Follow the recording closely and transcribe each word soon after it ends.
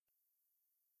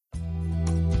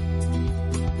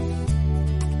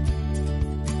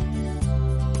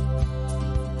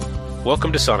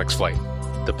Welcome to Sonex Flight,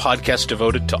 the podcast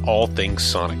devoted to all things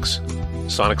Sonex.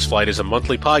 Sonex Flight is a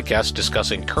monthly podcast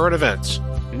discussing current events,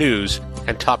 news,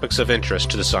 and topics of interest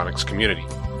to the Sonex community.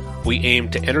 We aim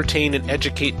to entertain and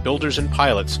educate builders and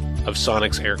pilots of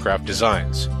Sonex aircraft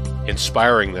designs,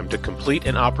 inspiring them to complete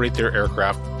and operate their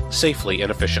aircraft safely and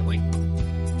efficiently.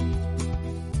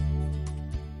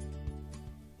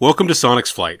 Welcome to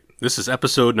Sonex Flight. This is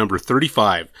episode number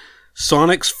 35,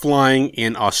 Sonex Flying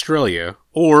in Australia,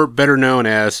 or better known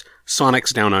as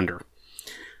Sonex Down Under.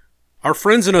 Our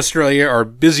friends in Australia are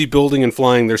busy building and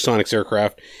flying their Sonex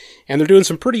aircraft, and they're doing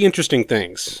some pretty interesting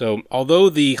things. So, although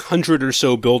the 100 or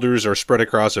so builders are spread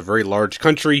across a very large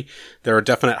country, there are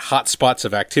definite hotspots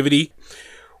of activity.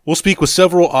 We'll speak with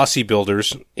several Aussie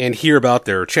builders and hear about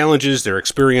their challenges, their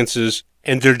experiences,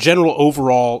 and their general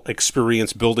overall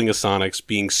experience building a Sonex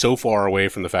being so far away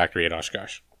from the factory at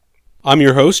Oshkosh. I'm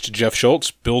your host, Jeff Schultz,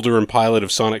 builder and pilot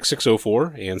of Sonex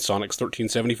 604 and Sonex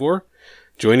 1374.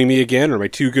 Joining me again are my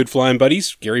two good flying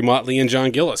buddies, Gary Motley and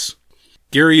John Gillis.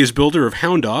 Gary is builder of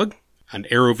Hound Dog, an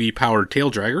AeroV-powered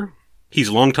tail dragger. He's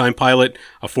a longtime pilot,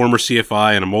 a former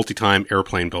CFI, and a multi-time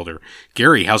airplane builder.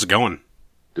 Gary, how's it going?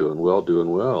 Doing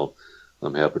well.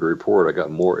 I'm happy to report I got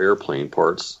more airplane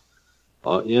parts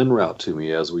en route to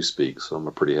me as we speak, so I'm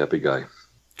a pretty happy guy.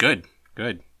 Good.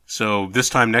 So this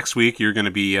time next week, you're going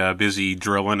to be busy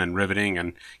drilling and riveting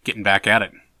and getting back at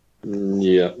it.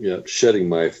 Yeah, shedding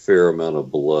my fair amount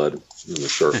of blood in the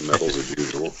sharp metals as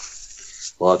usual.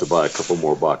 I'll have to buy a couple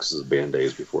more boxes of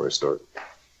Band-Aids before I start.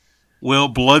 Well,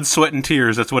 blood, sweat, and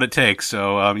tears, that's what it takes.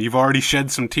 So you've already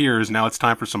shed some tears, now it's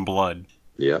time for some blood.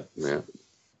 Yeah.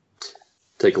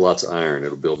 Take lots of iron,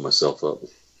 it'll build myself up.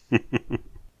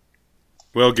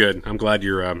 Well, good. I'm glad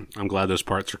those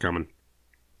parts are coming.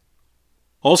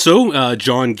 Also,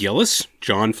 John Gillis.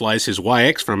 John flies his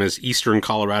YX from his Eastern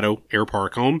Colorado Air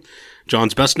Park home.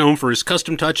 John's best known for his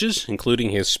custom touches,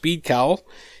 including his speed cowl,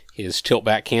 his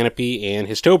tilt-back canopy, and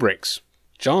his toe brakes.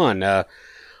 John,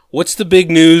 what's the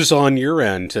big news on your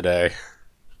end today?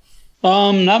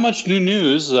 Not much new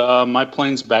news. My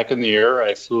plane's back in the air.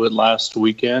 I flew it last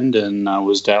weekend, and I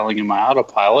was dialing in my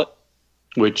autopilot,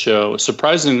 which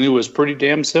surprisingly was pretty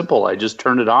damn simple. I just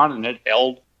turned it on, and it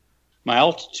held my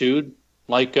altitude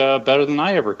better than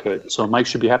I ever could. So Mike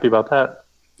should be happy about that.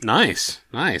 Nice.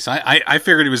 I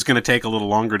figured it was going to take a little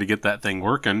longer to get that thing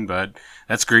working, but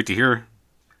that's great to hear.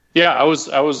 Yeah, I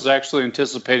was actually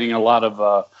anticipating a lot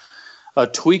of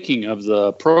tweaking of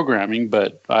the programming,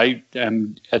 but I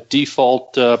am at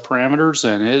default parameters,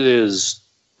 and it is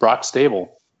rock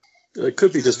stable. It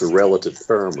could be just a relative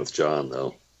term with John,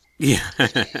 though. Yeah.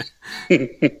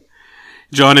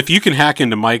 John, if you can hack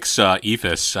into Mike's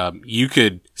EFIS, you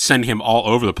could send him all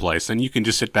over the place, and you can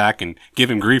just sit back and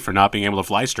give him grief for not being able to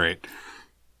fly straight.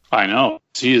 I know.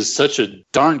 He is such a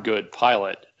darn good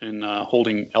pilot in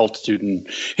holding altitude, and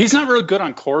he's not really good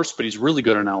on course, but he's really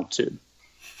good on altitude.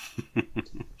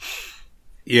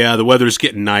 Yeah, the weather's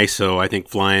getting nice, so I think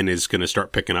flying is going to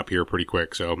start picking up here pretty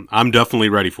quick, so I'm definitely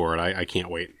ready for it. I can't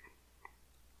wait.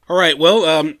 All right, well,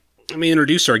 let me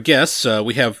introduce our guests.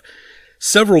 We have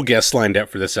several guests lined up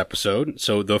for this episode.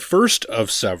 So the first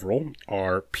of several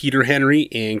are Peter Henry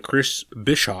and Chris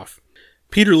Bischoff.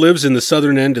 Peter lives in the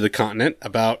southern end of the continent,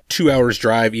 about 2 hours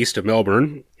drive east of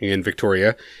Melbourne in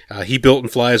Victoria. He built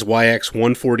and flies YX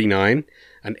 149,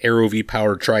 an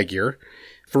AeroV-powered tri-gear.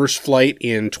 First flight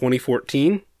in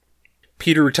 2014.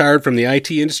 Peter retired from the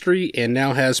IT industry and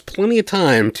now has plenty of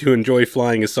time to enjoy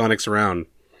flying his Sonex around.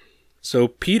 So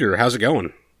Peter, how's it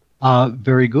going?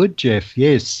 Very good, Jeff.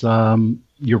 Yes,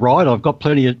 you're right. I've got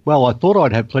I thought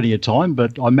I'd have plenty of time,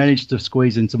 but I managed to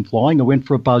squeeze in some flying. I went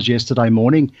for a buzz yesterday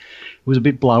morning. It was a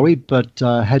bit blowy, but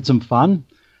had some fun.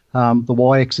 The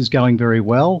YX is going very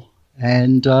well,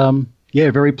 and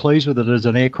very pleased with it as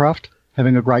an aircraft.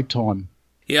 Having a great time.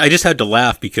 Yeah, I just had to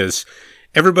laugh because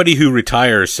everybody who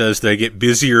retires says they get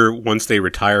busier once they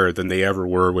retire than they ever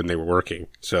were when they were working.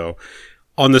 So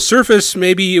on the surface,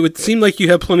 maybe it would seem like you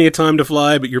have plenty of time to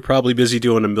fly, but you're probably busy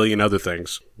doing a million other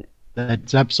things.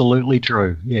 That's absolutely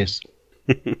true, yes.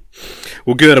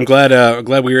 Well, good. I'm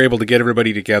glad we were able to get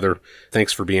everybody together.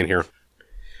 Thanks for being here.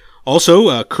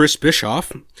 Also, Chris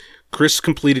Bischoff. Chris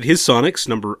completed his Sonex,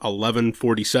 number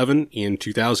 1147, in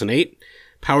 2008,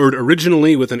 powered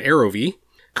originally with an AeroV.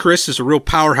 Chris is a real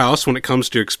powerhouse when it comes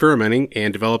to experimenting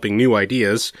and developing new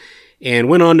ideas, and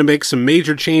went on to make some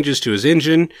major changes to his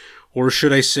engine, or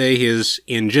should I say his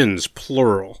engines,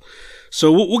 plural.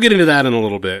 So we'll get into that in a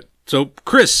little bit. So,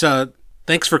 Chris,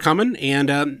 thanks for coming,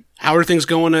 and how are things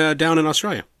going down in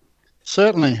Australia?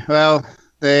 Certainly. Well,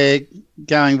 they're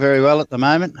going very well at the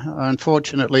moment.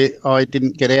 Unfortunately, I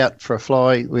didn't get out for a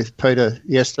fly with Peter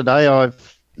yesterday.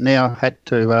 I've now had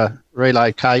to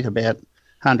relocate about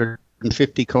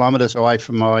 150 kilometres away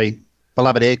from my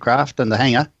beloved aircraft and the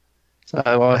hangar. So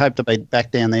I hope to be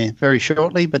back down there very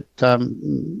shortly. But,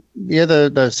 yeah,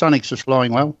 the Sonics is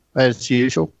flying well, as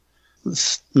usual.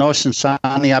 It's nice and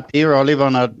sunny up here. I live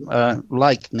on a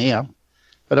lake now.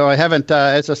 But I haven't,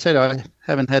 as I said, I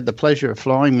haven't had the pleasure of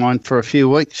flying mine for a few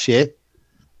weeks yet.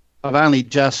 I've only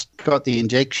just got the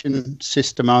injection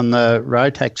system on the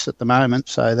Rotax at the moment,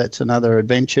 so that's another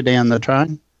adventure down the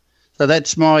train. So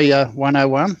that's my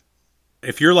 101.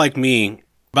 If you're like me,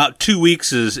 about 2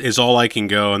 weeks is all I can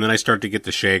go, and then I start to get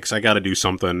the shakes. I got to do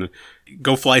something.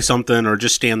 Go fly something or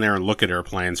just stand there and look at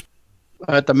airplanes.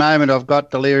 At the moment, I've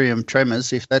got delirium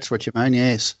tremors, if that's what you mean,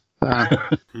 yes.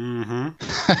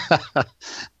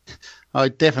 I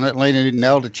definitely need an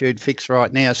altitude fix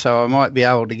right now, so I might be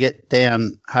able to get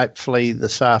down, hopefully,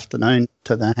 this afternoon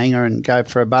to the hangar and go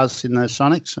for a buzz in those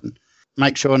Sonics and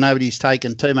make sure nobody's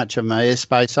taken too much of my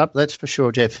airspace up, that's for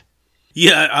sure, Jeff.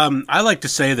 Yeah, I like to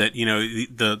say that,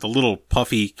 the little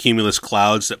puffy cumulus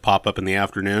clouds that pop up in the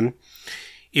afternoon,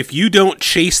 if you don't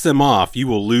chase them off, you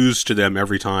will lose to them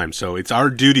every time. So it's our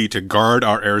duty to guard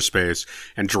our airspace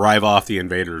and drive off the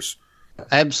invaders.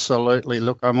 Absolutely.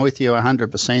 Look, I'm with you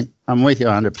 100%. I'm with you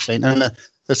 100%. And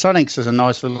the Sonics is a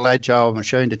nice little agile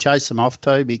machine to chase them off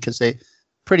to because they're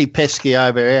pretty pesky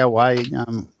over our way.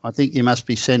 I think you must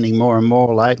be sending more and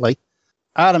more lately.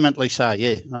 Ardently so,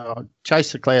 yeah.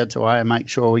 Chase the clouds away and make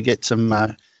sure we get some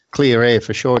clear air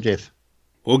for sure, Jeff.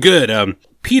 Well, good.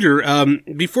 Peter,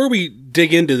 before we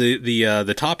dig into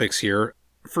the topics here,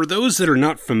 for those that are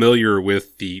not familiar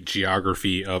with the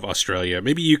geography of Australia,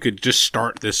 maybe you could just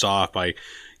start this off by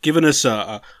giving us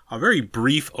a very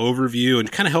brief overview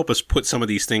and kind of help us put some of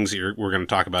these things that we're going to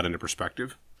talk about into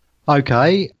perspective.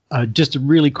 Okay, just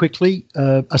really quickly,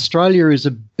 Australia is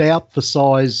about the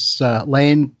size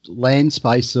land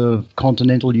space of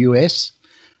continental US.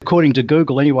 According to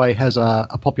Google, anyway, has a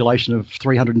population of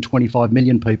 325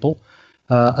 million people.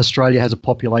 Australia has a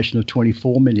population of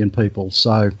 24 million people.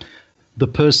 So the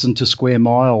person to square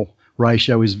mile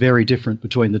ratio is very different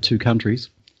between the two countries.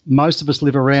 Most of us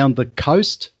live around the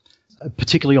coast,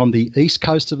 particularly on the east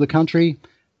coast of the country,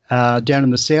 down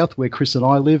in the south where Chris and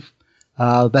I live.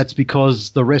 That's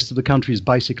because the rest of the country is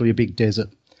basically a big desert.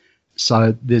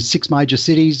 So there's 6 major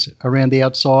cities around the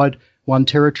outside, 1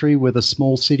 territory with a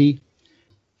small city.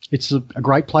 It's a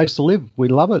great place to live. We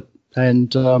love it.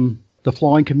 And the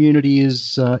flying community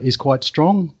is quite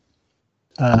strong.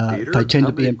 Peter, they tend how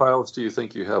to be many pilots do you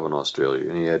think you have in Australia?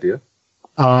 Any idea?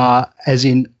 As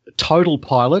in total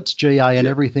pilots, GA and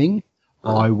everything,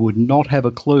 I would not have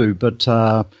a clue. But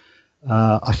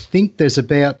I think there's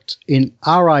about, in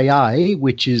RAA,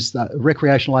 which is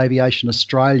Recreational Aviation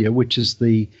Australia, which is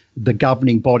the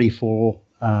governing body for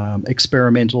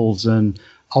experimentals and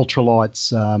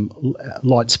ultralights,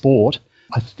 light sport,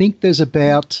 I think there's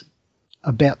about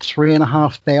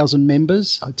 3,500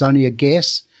 members. It's only a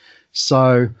guess.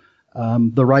 So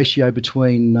the ratio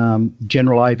between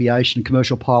general aviation,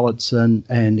 commercial pilots and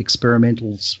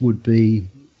experimentals would be,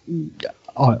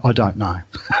 I don't know.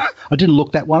 I didn't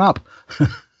look that one up. Well,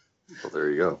 there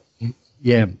you go.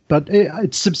 Yeah, but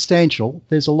it's substantial.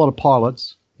 There's a lot of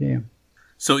pilots. Yeah.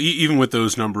 So even with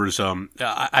those numbers,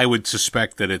 I would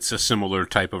suspect that it's a similar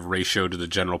type of ratio to the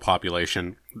general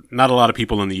population. Not a lot of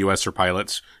people in the U.S. are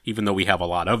pilots, even though we have a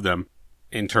lot of them.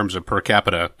 In terms of per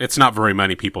capita, it's not very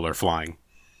many people are flying.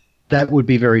 That would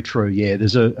be very true, yeah.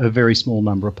 There's a very small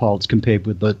number of pilots compared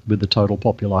with the total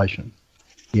population.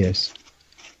 Yes.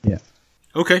 Yeah.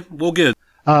 Okay, well, good.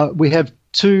 We have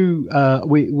two,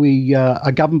 we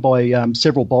are governed by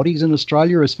several bodies in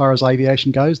Australia as far as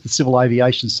aviation goes. The Civil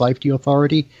Aviation Safety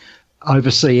Authority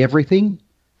oversee everything,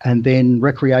 and then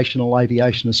Recreational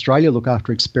Aviation Australia look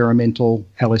after experimental,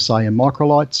 LSA and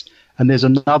microlights. And there's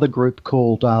another group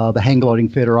called the Hang Gliding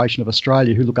Federation of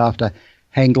Australia who look after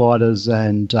hang gliders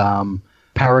and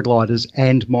paragliders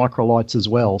and microlights as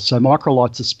well. So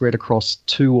microlights are spread across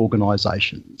 2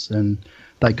 organisations and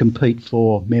they compete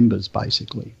for members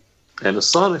basically. And the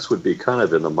Sonics would be kind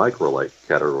of in the microlight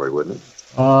category, wouldn't it?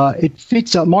 It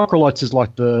fits. Microlights is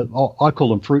like I call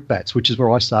them fruit bats, which is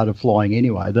where I started flying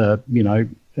anyway.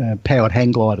 Powered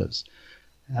hang gliders.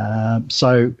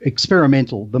 So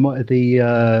experimental.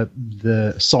 The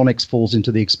Sonics falls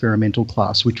into the experimental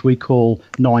class, which we call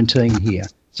 19 here.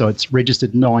 So it's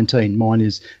registered 19. Mine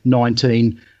is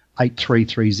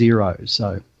 198330.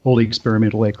 So all the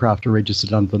experimental aircraft are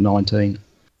registered under the 19.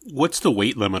 What's the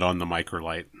weight limit on the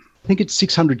microlight? I think it's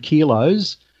 600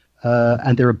 kilos.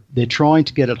 and they're trying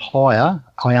to get it higher.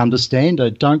 I understand.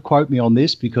 Don't quote me on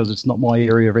this because it's not my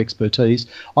area of expertise.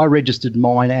 I registered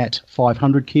mine at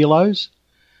 500 kilos,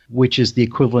 which is the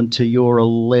equivalent to your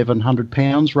 1,100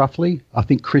 pounds, roughly. I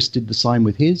think Chris did the same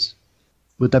with his.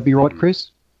 Would that be right, Chris?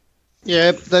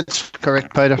 Yeah, that's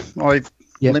correct, Peter. I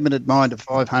limited mine to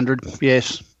 500,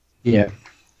 yes. Yeah.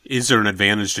 Is there an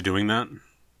advantage to doing that?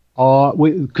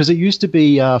 Because it used to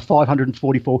be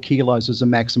 544 kilos as a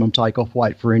maximum takeoff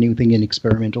weight for anything in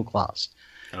experimental class.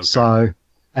 Okay. So,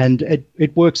 and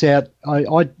it works out.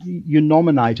 You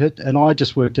nominate it, and I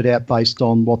just worked it out based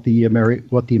on what the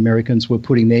Americans were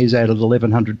putting theirs out at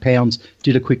 1,100 pounds.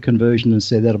 Did a quick conversion and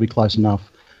said that'll be close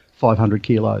enough, 500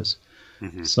 kilos.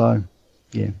 Mm-hmm. So,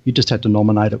 yeah, you just had to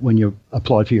nominate it when you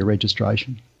applied for your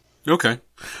registration. Okay.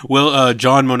 Well,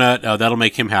 John Monette, that'll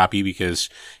make him happy because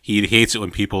he hates it when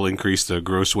people increase the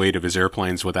gross weight of his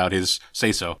airplanes without his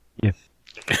say-so. Yeah.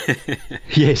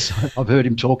 Yes, I've heard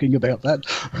him talking about that.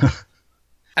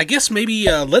 I guess maybe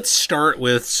let's start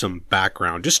with some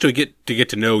background, just to get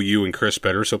to know you and Chris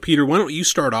better. So, Peter, why don't you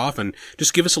start off and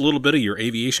just give us a little bit of your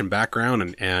aviation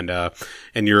background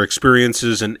and your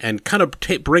experiences and kind of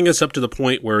bring us up to the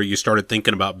point where you started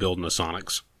thinking about building a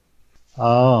Sonex.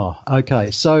 Oh,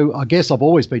 okay. So I guess I've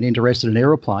always been interested in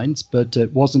aeroplanes, but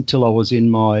it wasn't until I was in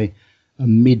my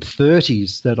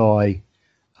mid-30s that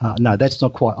no, that's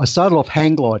not quite. I started off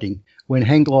hang gliding when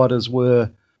hang gliders were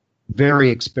very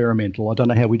experimental. I don't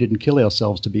know how we didn't kill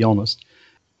ourselves, to be honest.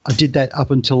 I did that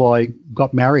up until I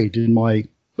got married in my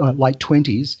late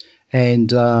 20s and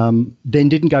then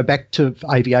didn't go back to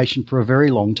aviation for a very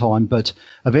long time. But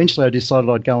eventually I decided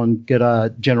I'd go and get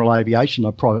a general aviation,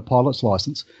 a private pilot's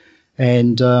license.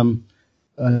 And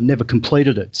never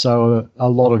completed it. So a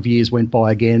lot of years went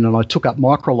by again, and I took up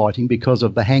microlighting because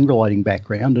of the hang gliding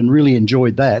background and really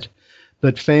enjoyed that,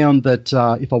 but found that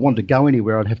if I wanted to go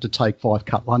anywhere, I'd have to take 5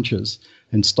 cut lunches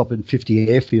and stop in 50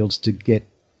 airfields to get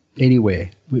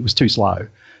anywhere. It was too slow.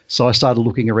 So I started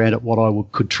looking around at what I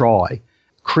could try.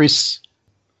 Chris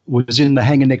was in the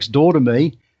hangar next door to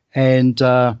me, and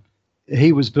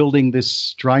he was building this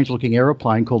strange-looking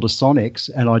aeroplane called a Sonex,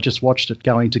 and I just watched it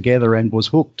going together and was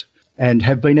hooked and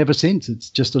have been ever since. It's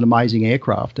just an amazing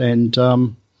aircraft, and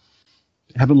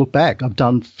haven't looked back. I've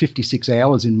done 56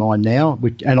 hours in mine now,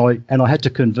 and I had to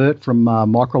convert from a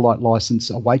microlight license,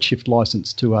 a weight shift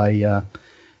license, to a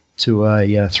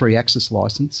 3-axis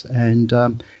license, and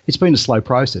it's been a slow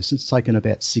process. It's taken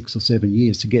about 6 or 7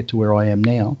 years to get to where I am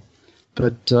now,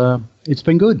 but it's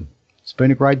been good. It's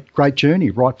been a great journey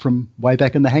right from way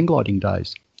back in the hang gliding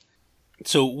days.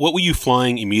 So what were you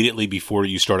flying immediately before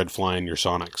you started flying your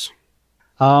Sonex?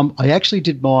 I actually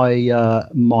did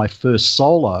my first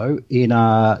solo in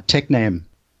Tecnam,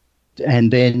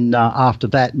 and then after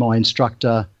that, my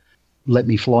instructor let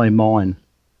me fly mine.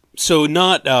 So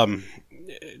not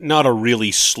a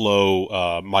really slow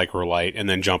microlight, and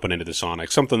then jumping into the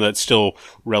Sonex, something that's still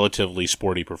relatively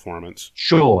sporty performance.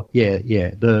 Sure, yeah.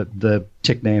 The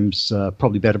Tecnam's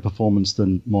probably better performance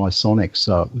than my Sonex,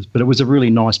 but it was a really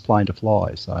nice plane to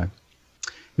fly, so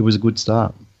it was a good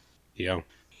start. Yeah.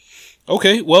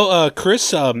 Okay, well, Chris,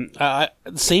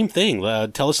 same thing.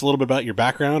 Tell us a little bit about your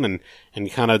background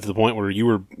and kind of to the point where you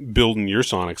were building your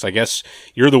Sonex. I guess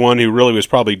you're the one who really was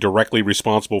probably directly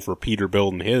responsible for Peter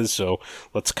building his, so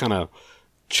let's kind of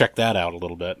check that out a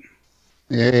little bit.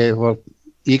 Yeah, well,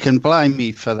 you can blame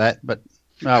me for that, but,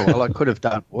 I could have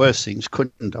done worse things,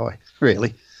 couldn't I,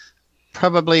 really?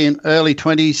 Probably in early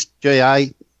 20s,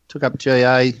 GA, took up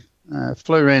GA,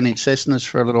 flew around in Cessnas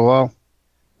for a little while.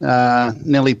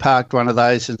 Nearly parked one of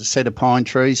those in a set of pine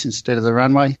trees instead of the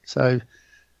runway. So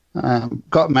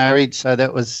got married, so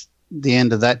that was the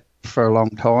end of that for a long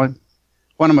time.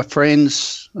 One of my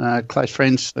friends, close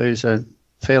friends, who's a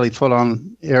fairly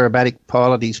full-on aerobatic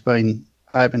pilot, he's been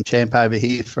open champ over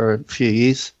here for a few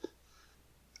years.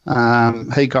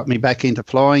 He got me back into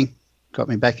flying, got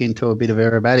me back into a bit of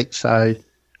aerobatics, so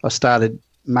I started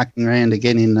mucking around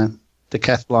again in the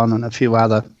decathlon and a few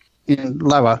other in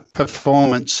lower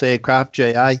performance aircraft,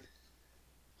 GA.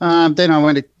 Then I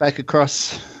went back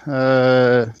across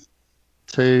to,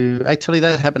 actually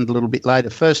that happened a little bit later.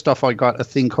 First off, I got a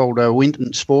thing called a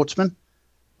Winton Sportsman.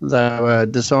 They were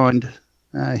designed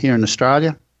here in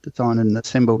Australia, designed and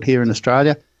assembled here in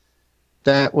Australia.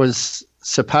 That was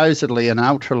supposedly an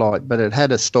ultralight, but it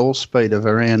had a stall speed of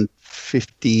around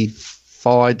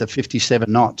 55 to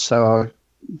 57 knots, so I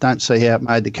don't see how it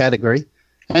made the category.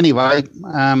 Anyway,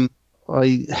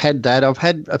 I had that. I've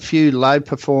had a few low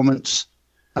performance,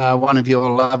 one of your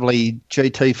lovely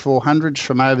GT400s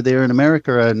from over there in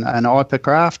America, an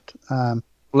Hypercraft.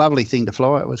 Lovely thing to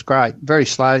fly. It was great. Very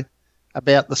slow,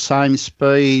 about the same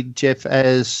speed, Jeff,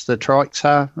 as the trikes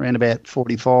are, around about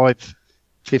 45,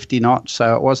 50 knots.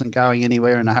 So it wasn't going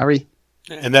anywhere in a hurry.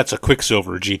 And that's a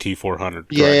Quicksilver GT400. Correct?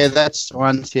 Yeah, that's the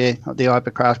ones, yeah, the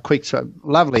Hypercraft Quicksilver.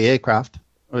 Lovely aircraft.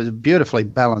 It was beautifully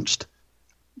balanced.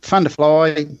 Fun to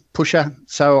fly, pusher.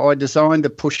 So I designed a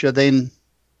pusher then,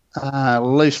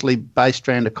 loosely based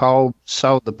around a Kolb,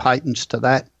 sold the patents to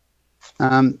that.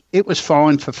 It was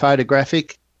fine for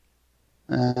photographic.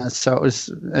 So it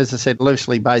was, as I said,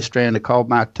 loosely based around a Kolb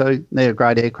Mark II. They're a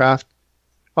great aircraft.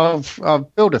 I've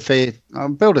built a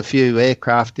few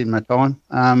aircraft in my time.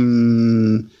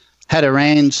 Had a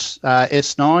Rans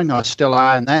S9. I still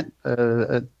own that.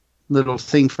 A little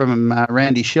thing from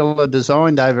Randy Schiller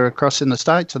designed over across in the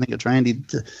States. I think it's Randy.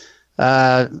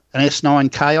 An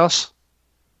S9 Chaos.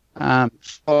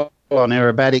 Full on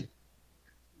aerobatic,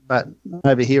 but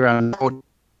over here,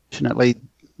 unfortunately,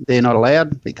 they're not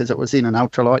allowed because it was in an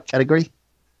ultralight category.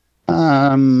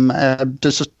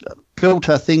 Just built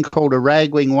a thing called a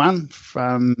Ragwing 1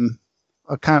 from,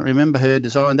 I can't remember her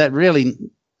design, that really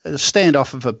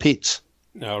standoff of a Pitts.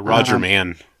 Roger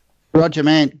Mann. Roger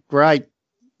Mann, great.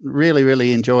 Really,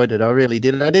 really enjoyed it. I really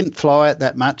did. I didn't fly it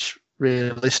that much,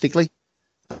 realistically.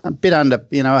 A bit under,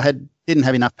 I didn't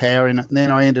have enough power in it. And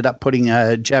then I ended up putting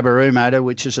a Jabiru motor,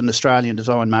 which is an Australian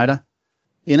design motor,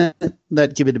 in it.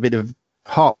 That give it a bit of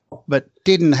hop, but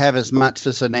didn't have as much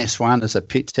as an S1, as a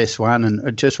Pitts S1, and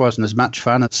it just wasn't as much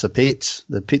fun as the Pitts.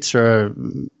 The Pitts are,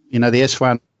 the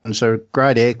S1s are a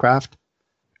great aircraft.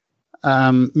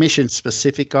 Mission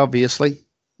specific, obviously.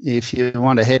 If you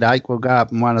want a headache, we'll go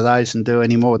up in one of those and do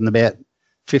any more than about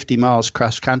 50 miles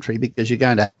cross country because you're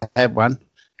going to have one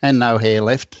and no hair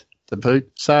left to boot.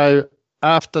 So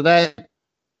after that,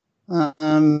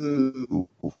 come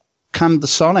the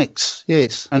Sonics,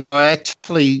 yes. And I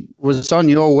actually was on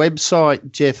your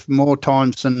website, Jeff, more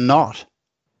times than not.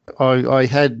 I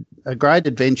had a great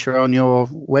adventure on your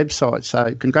website,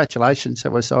 so congratulations.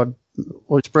 It was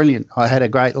brilliant. I had a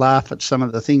great laugh at some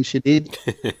of the things you did.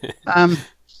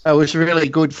 It was really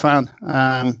good fun.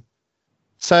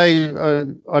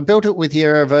 So I built it with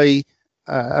Aero V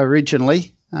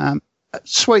originally.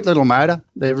 Sweet little motor.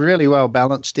 They're really well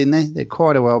balanced in there. They're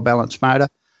quite a well balanced motor.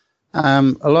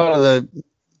 A lot of the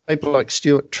people like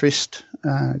Stuart Trist,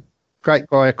 great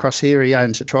guy across here, he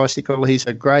owns a tricycle. He's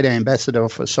a great ambassador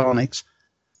for Sonics.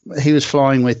 He was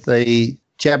flying with the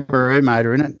Jabiru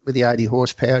motor in it, with the 80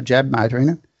 horsepower Jab motor in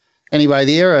it. Anyway,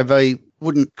 the Aero V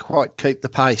wouldn't quite keep the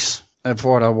pace of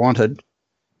what I wanted.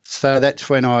 So that's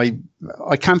when I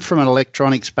come from an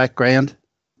electronics background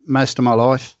most of my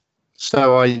life.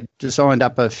 So I designed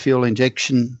up a fuel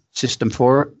injection system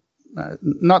for it.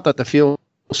 Not that the fuel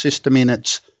system in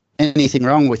it's anything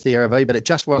wrong with the Aero V, but it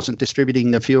just wasn't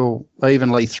distributing the fuel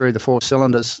evenly through the four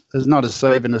cylinders. It was not as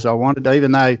even as I wanted,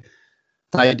 even though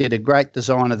they did a great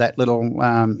design of that little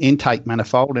intake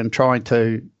manifold and trying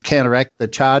to counteract the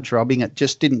charge robbing. It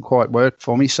just didn't quite work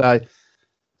for me. So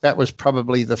that was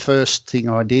probably the first thing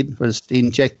I did, was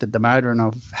injected the motor, and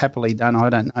I've happily done, I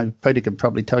don't know, Peter could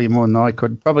probably tell you more than I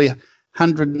could, probably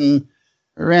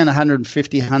around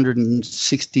 150,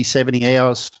 160, 70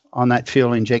 hours on that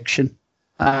fuel injection.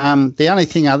 The only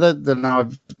thing other than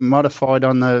I've modified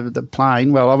on the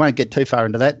plane, well, I won't get too far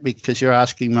into that because you're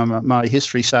asking my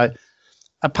history. So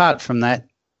apart from that,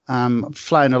 I've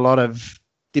flown a lot of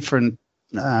different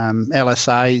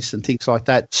LSAs and things like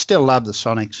that. Still love the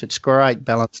Sonics. It's great,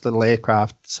 balanced little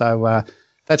aircraft. So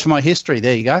that's my history.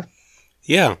 There you go.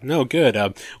 Yeah, no, good.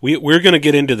 We're going to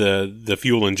get into the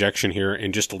fuel injection here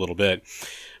in just a little bit,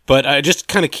 but just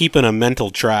kind of keeping a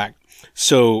mental track.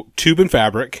 So tube and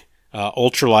fabric,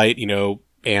 ultralight,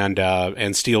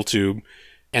 and steel tube,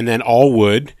 and then all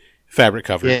wood fabric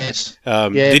cover. Yes.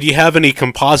 Did you have any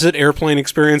composite airplane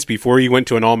experience before you went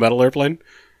to an all metal airplane?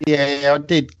 Yeah, I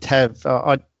did have.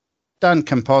 I'd done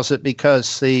composite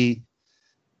because the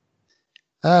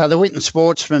Whitten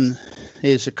Sportsman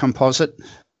is a composite,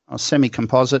 or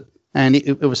semi-composite, and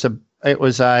it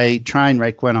was a train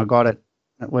wreck when I got it.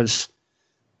 It was,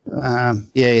 I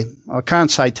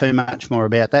can't say too much more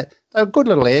about that. They were good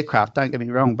little aircraft, don't get me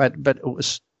wrong, but it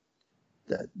was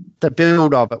the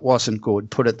build of it wasn't good,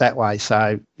 put it that way.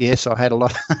 So yes, I had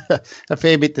a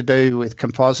fair bit to do with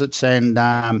composites and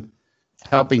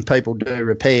helping people do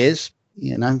repairs.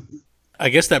 I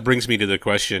guess that brings me to the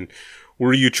question: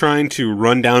 were you trying to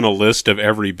run down a list of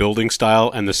every building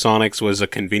style and the Sonics was a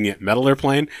convenient metal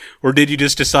airplane? Or did you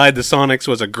just decide the Sonics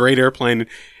was a great airplane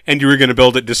and you were going to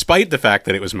build it despite the fact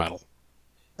that it was metal?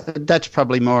 That's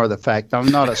probably more of the fact.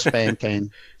 I'm not a Spam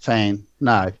Can fan,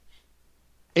 no.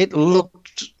 It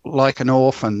looked like an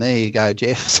orphan. There you go,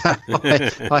 Jeff. So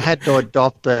I had to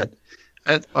adopt it.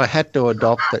 I had to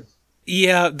adopt it.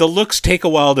 Yeah, the looks take a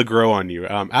while to grow on you.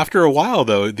 After a while,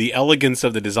 though, the elegance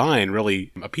of the design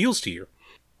really appeals to you.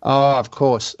 Oh, of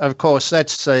course. Of course,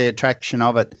 that's the attraction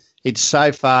of it. It's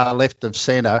so far left of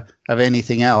centre of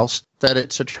anything else that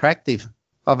it's attractive.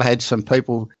 I've had some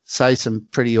people say some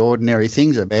pretty ordinary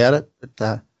things about it,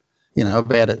 but,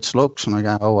 about its looks, and I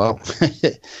go, oh, well.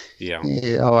 Yeah.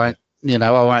 I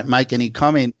won't make any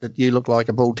comment that you look like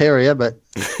a bull terrier, but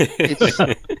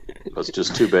That's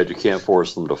just too bad you can't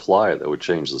force them to fly. That would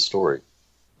change the story.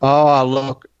 Oh,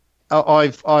 look,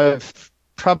 I've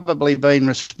probably been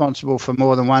responsible for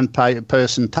more than one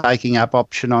person taking up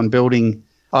option on building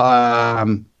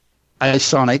Sonics.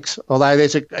 Although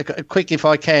there's a quick, if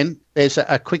I can, there's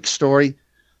a quick story.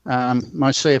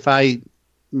 My CFA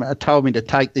told me to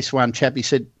take this one chap. He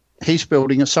said, he's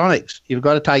building a Sonics. You've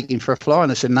got to take him for a fly.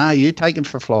 And I said, no, you take him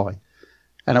for a fly.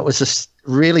 And it was a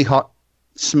really hot,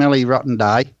 smelly, rotten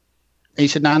day. He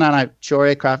said, no, it's your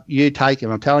aircraft. You take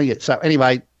him. I'm telling you. So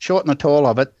anyway, short and the tall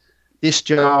of it, this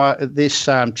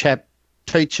chap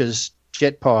teaches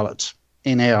jet pilots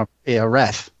in our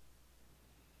RAF.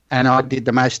 And I did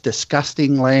the most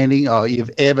disgusting landing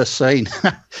you've ever seen.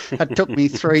 It took me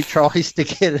 3 tries to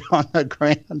get it on the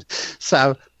ground.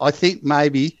 So I think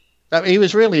maybe he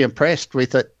was really impressed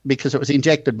with it because it was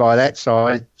injected by that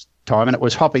time and it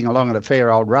was hopping along at a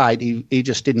fair old rate. He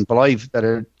just didn't believe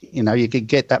that you could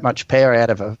get that much power out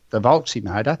of the Volksy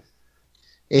motor.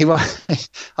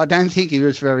 I don't think he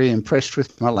was very impressed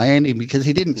with my landing because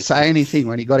he didn't say anything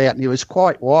when he got out and he was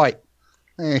quite white.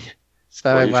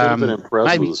 So you should have been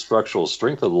impressed with the structural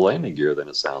strength of the landing gear, then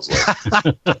it sounds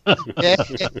like.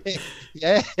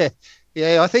 Yeah.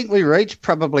 I think we reached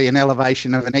probably an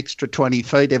elevation of an extra 20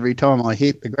 feet every time I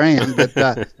hit the ground, but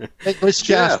it was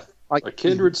just a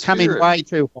kindred coming spirit.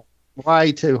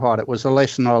 way too hot. It was a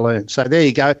lesson I learned. So there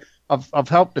you go. I've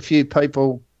helped a few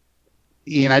people,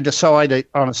 decide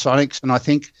on a Sonics, and I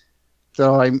think that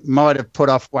I might have put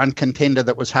off one contender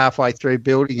that was halfway through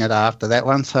building it after that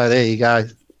one. So there you go.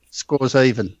 Scores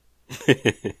even.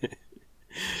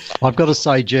 I've got to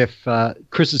say, Jeff,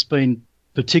 Chris has been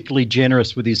particularly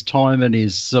generous with his time and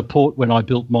his support when I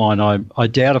built mine. I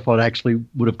doubt if I'd actually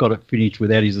would have got it finished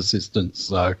without his assistance.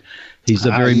 So he's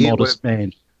a very modest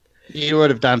man. You would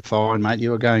have done fine, mate.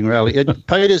 You were going well.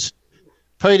 Peter is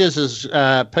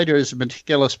a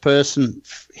meticulous person.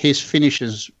 His finish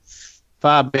is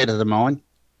far better than mine.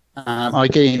 I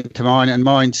get into mine, and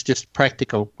mine's just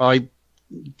practical. I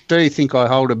do think I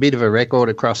hold a bit of a record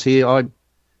across here.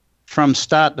 From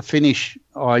start to finish,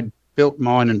 I built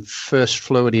mine and first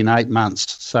flew it in 8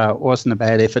 months, so it wasn't a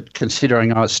bad effort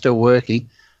considering I was still working.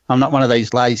 I'm not one of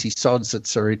these lazy sods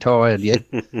that's retired yet.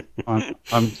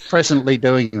 I'm presently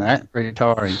doing that,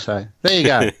 retiring. So there you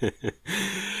go.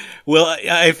 Well,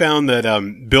 I found that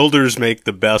builders make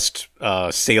the best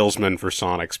salesmen for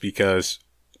Sonics because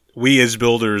we as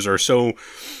builders are so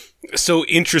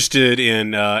interested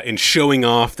in showing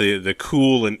off the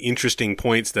cool and interesting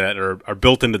points that are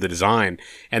built into the design.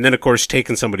 And then, of course,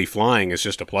 taking somebody flying is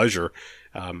just a pleasure.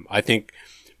 I think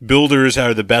builders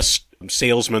are the best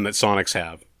salesmen that Sonics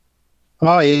have.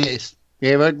 Oh, yes.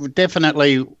 Yeah, but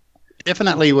definitely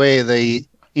we're the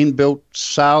inbuilt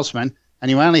salesman, and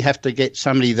you only have to get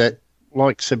somebody that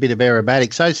likes a bit of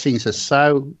aerobatics. Those things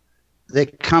are they're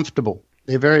comfortable.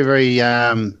 They're very, very,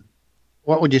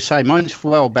 what would you say? Mine's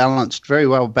well balanced, very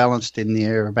well balanced in the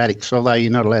aerobatics, although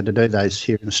you're not allowed to do those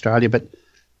here in Australia, but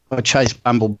I chase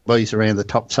bumblebees around the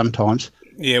top sometimes.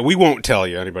 Yeah, we won't tell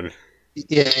you, anybody.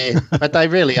 Yeah, but they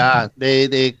really are.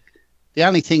 The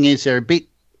only thing is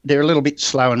they're a little bit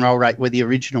slow in roll rate with the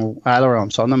original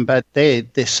ailerons on them, but they're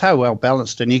so well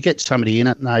balanced, and you get somebody in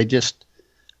it, and they just,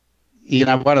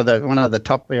 one of the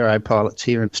top aero pilots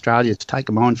here in Australia has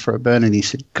taken mine for a burn, and he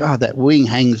said, "God, that wing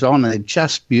hangs on, and they're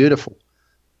just beautiful."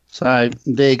 So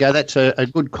there you go. That's a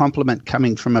good compliment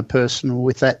coming from a person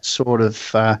with that sort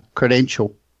of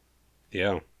credential.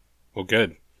 Yeah, well,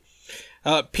 good.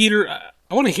 Peter,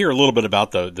 I want to hear a little bit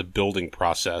about the building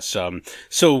process.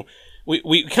 So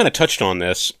we kind of touched on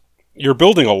this. You're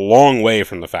building a long way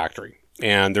from the factory,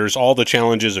 and there's all the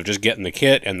challenges of just getting the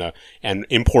kit and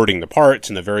importing the parts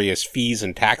and the various fees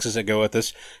and taxes that go with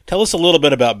this. Tell us a little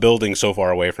bit about building so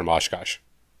far away from Oshkosh.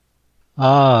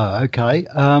 Okay.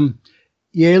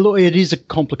 Yeah, look, it is a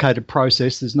complicated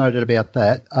process. There's no doubt about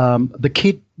that. The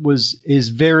kit is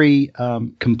very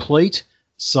complete,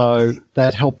 so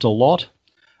that helped a lot.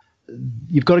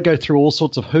 You've got to go through all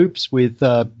sorts of hoops with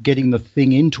getting the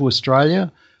thing into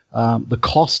Australia. The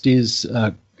cost is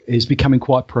becoming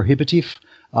quite prohibitive.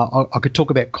 I could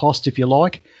talk about cost if you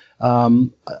like.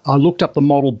 I looked up the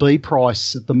Model B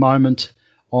price at the moment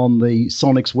on the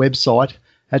Sonics website,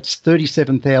 That's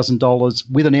 $37,000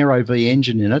 with an Aero V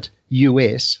engine in it,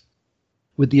 US.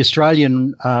 With the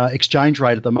Australian exchange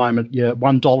rate at the moment,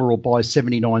 $1 will buy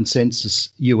 79 cents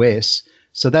US.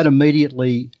 So that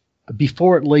immediately,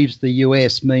 before it leaves the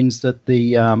US, means that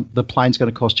the plane's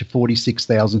going to cost you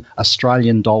 46,000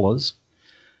 Australian dollars.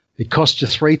 It costs you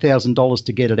 $3,000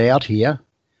 to get it out here.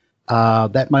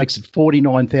 That makes it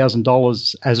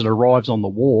 $49,000 as it arrives on the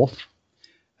wharf.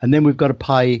 And then we've got to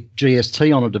pay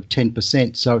GST on it of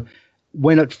 10%. So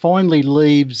when it finally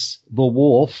leaves the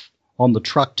wharf on the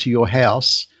truck to your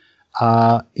house,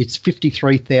 it's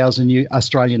 53,000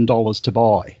 Australian dollars to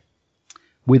buy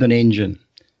with an engine.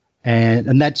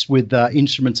 And that's with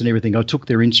instruments and everything. I took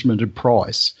their instrumented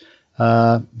price.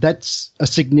 That's a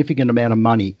significant amount of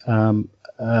money.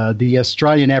 The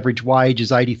Australian average wage is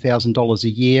 $80,000 a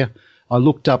year. I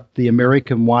looked up the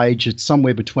American wage. It's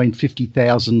somewhere between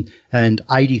 $50,000 and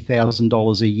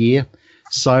 $80,000 a year.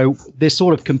 So they're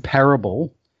sort of comparable.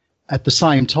 At the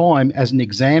same time, as an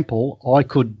example, I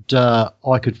could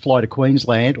fly to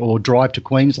Queensland or drive to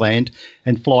Queensland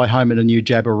and fly home in a new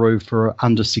Jabiru for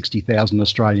under 60,000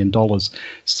 Australian dollars.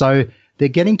 So they're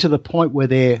getting to the point where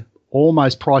they're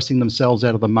almost pricing themselves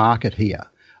out of the market here.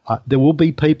 There will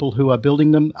be people who are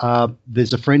building them.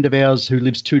 There's a friend of ours who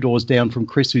lives 2 doors down from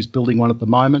Chris who's building one at the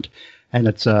moment, and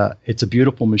it's a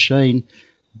beautiful machine,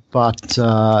 but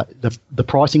the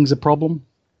pricing's a problem.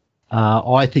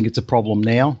 I think it's a problem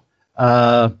now.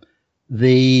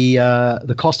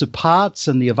 The cost of parts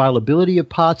and the availability of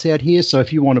parts out here. So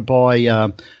if you want to buy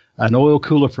an oil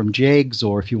cooler from Jegs,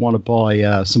 or if you want to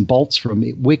buy some bolts from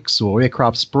Wix or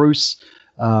Aircraft Spruce,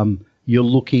 you're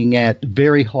looking at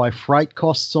very high freight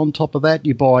costs on top of that.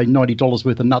 You buy $90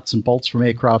 worth of nuts and bolts from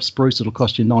Aircraft Spruce, it'll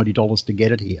cost you $90 to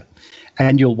get it here.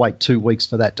 And you'll wait 2 weeks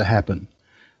for that to happen,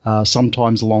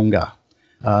 sometimes longer.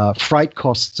 Freight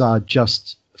costs are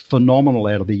just phenomenal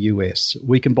out of the US.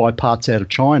 We can buy parts out of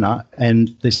China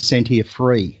and they're sent here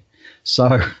free.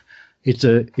 So it's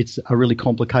a really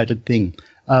complicated thing.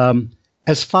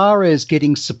 As far as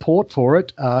getting support for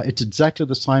it, it's exactly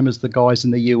the same as the guys in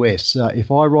the US.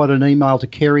 If I write an email to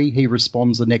Kerry, he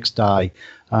responds the next day.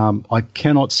 I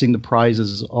cannot sing the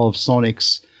praises of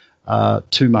Sonex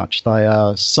too much. They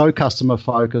are so customer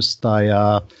focused. They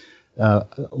are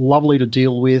lovely to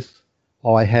deal with.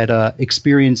 I had an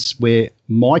experience where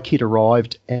my kit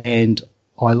arrived and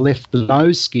I left the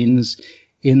nose skins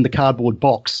in the cardboard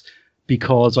box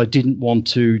because I didn't want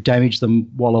to damage them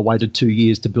while I waited 2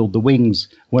 years to build the wings.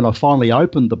 When I finally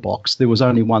opened the box, there was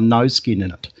only one nose skin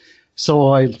in it.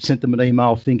 So I sent them an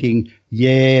email thinking,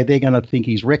 yeah, they're going to think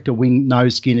he's wrecked a wing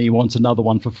nose skin and he wants another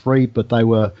one for free, but they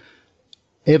were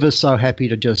ever so happy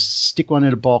to just stick one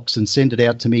in a box and send it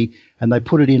out to me, and they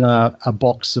put it in a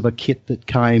box of a kit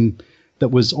that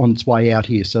was on its way out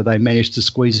here. So they managed to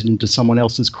squeeze it into someone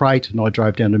else's crate, and I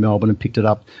drove down to Melbourne and picked it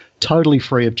up totally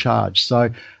free of charge. So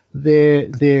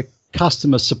their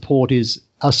customer support is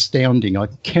astounding. I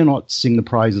cannot sing the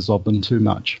praises of them too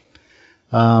much.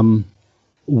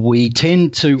 We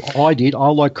tend to, I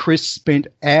like Chris, spent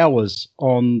hours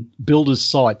on builders'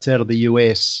 sites out of the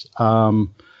US,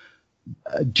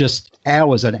 just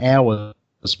hours and hours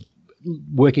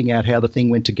working out how the thing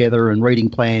went together and reading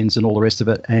plans and all the rest of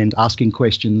it and asking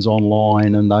questions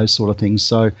online and those sort of things.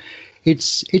 So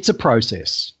it's a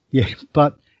process, yeah,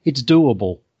 but it's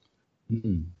doable.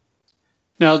 Mm.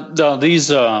 Now, these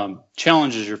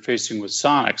challenges you're facing with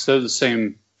Sonex, they're the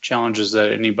same challenges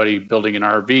that anybody building an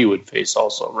RV would face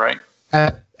also, right?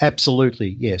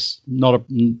 Absolutely, yes.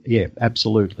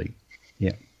 Absolutely,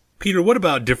 yeah. Peter, what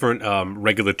about different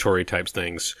regulatory types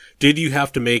things? Did you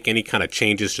have to make any kind of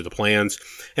changes to the plans?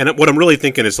 And what I'm really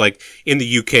thinking is, like, in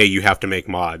the UK, you have to make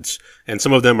mods. And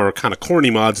some of them are kind of corny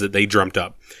mods that they dreamt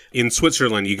up. In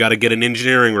Switzerland, you got to get an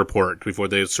engineering report before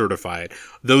they certify it.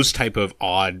 Those type of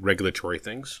odd regulatory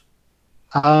things.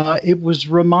 It was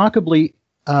remarkably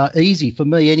easy for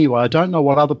me anyway. I don't know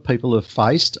what other people have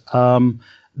faced.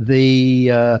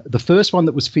 The first one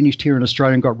that was finished here in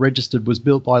Australia and got registered was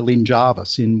built by Lynn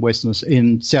Jarvis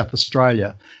in South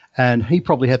Australia, and he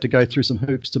probably had to go through some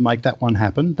hoops to make that one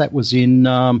happen. That was in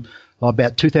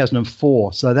about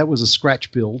 2004, so that was a scratch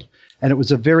build, and it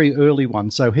was a very early one.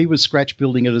 So he was scratch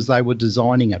building it as they were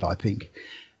designing it, I think.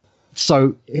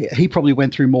 So he probably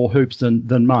went through more hoops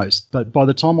than most. But by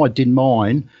the time I did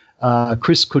mine,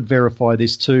 Chris could verify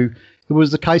this too. It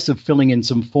was a case of filling in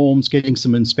some forms, getting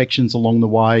some inspections along the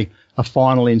way, a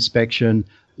final inspection,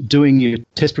 doing your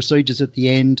test procedures at the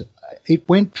end. It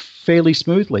went fairly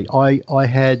smoothly. I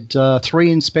had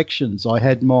 3 inspections. I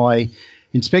had my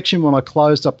inspection when I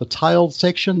closed up the tail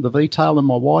section, the V-tail and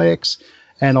my YX,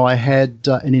 and I had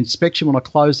an inspection when I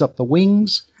closed up the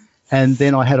wings, and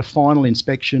then I had a final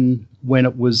inspection when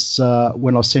it was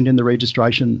when I sent in the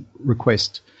registration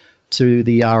request to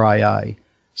the RAA.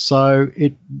 So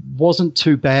it wasn't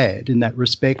too bad in that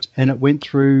respect, and it went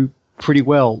through pretty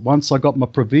well. Once I got my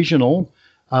provisional,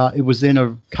 it was then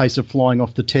a case of flying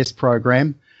off the test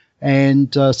program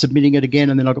and submitting it again,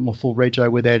 and then I got my full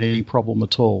rego without any problem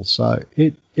at all. So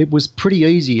it was pretty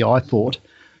easy, I thought.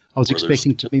 I was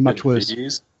expecting to be much worse.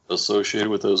 Fees associated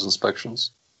with those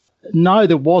inspections? No,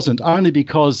 there wasn't, only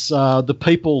because the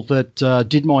people that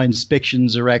did my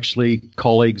inspections are actually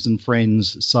colleagues and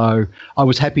friends. So I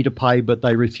was happy to pay, but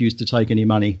they refused to take any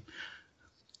money.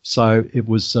 So it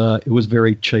was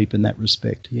very cheap in that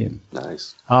respect. Yeah.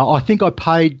 Nice. I think I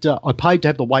paid to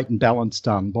have the weight and balance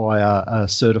done by a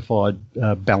certified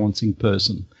balancing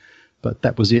person, but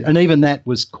that was it. And even that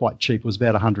was quite cheap. It was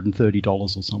about $130 or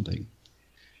something.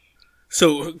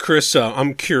 So, Chris,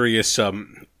 I'm curious.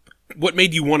 What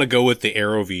made you want to go with the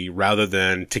AeroV rather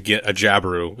than to get a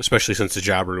Jabiru, especially since the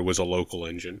Jabiru was a local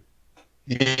engine?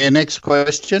 Yeah, next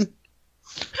question.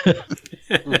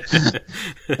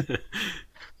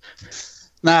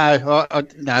 No,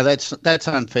 that's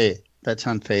unfair. That's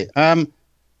unfair.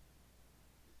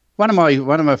 One of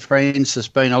my friends has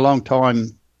been a long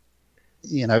time,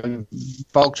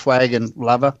 Volkswagen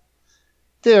lover.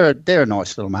 They're a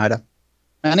nice little motor,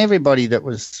 and everybody that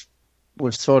was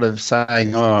sort of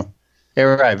saying, "Oh,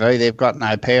 AeroV, they've got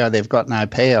no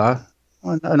power."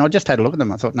 And I just had a look at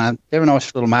them. I thought, no, they're a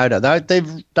nice little motor.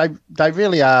 They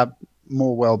really are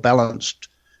more well balanced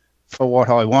for what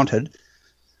I wanted.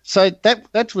 So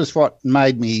that was what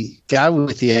made me go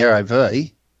with the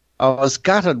AeroV. I was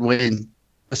gutted when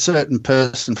a certain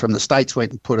person from the States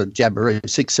went and put a Jabiru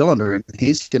 6-cylinder in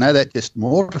his. That just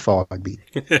mortified me.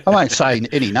 I won't say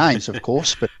any names, of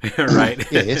course, but right.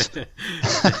 Yes.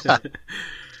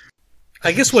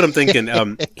 I guess what I'm thinking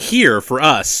here for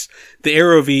us, the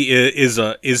AeroV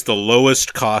is the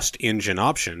lowest cost engine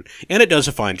option, and it does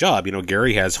a fine job.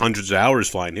 Gary has hundreds of hours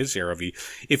flying his AeroV.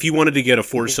 If you wanted to get a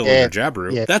 4-cylinder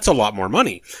Jabiru, that's a lot more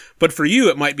money. But for you,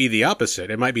 it might be the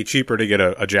opposite. It might be cheaper to get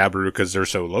a Jabiru because they're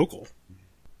so local.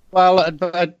 Well,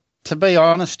 to be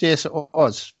honest, yes, it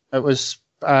was. It was.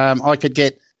 I could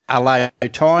get a low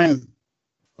time.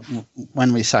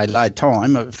 When we say low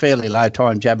time, a fairly low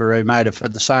time Jabiru motor for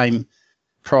the same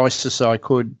price as I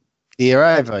could the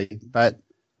AeroV, but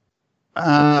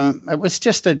it was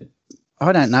just I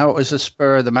don't know, it was a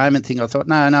spur of the moment thing. I thought,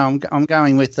 no, I'm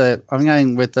going with the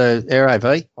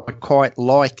AeroV. I quite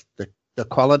like the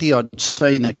quality. I'd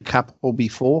seen a couple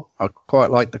before. I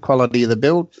quite like the quality of the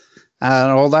build.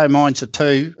 Although mine's a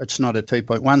 2, it's not a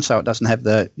 2.1, so it doesn't have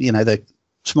the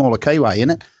smaller keyway in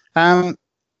it.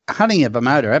 Hunting of a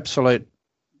motor, absolute,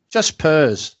 just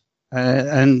purrs,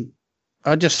 and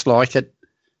I just like it.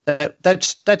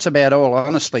 That's about all,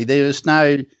 honestly. There was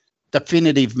no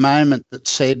definitive moment that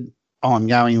said, I'm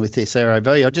going with this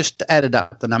AeroV. I just added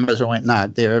up the numbers. I went, no,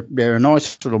 they're a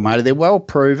nice little motor. They're well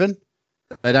proven.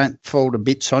 They don't fall to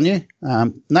bits on you.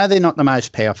 No, they're not the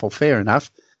most powerful, fair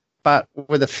enough, but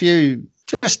with a few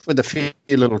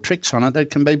little tricks on it, they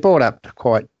can be brought up to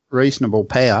quite reasonable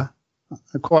power.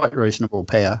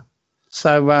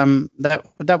 So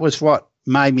that was what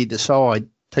made me decide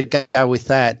to go with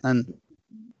that. And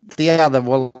the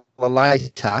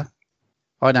later,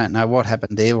 I don't know what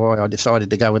happened there, why I decided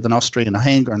to go with an Austrian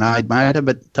hand grenade motor,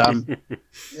 but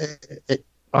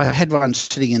I had one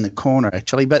sitting in the corner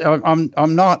actually. But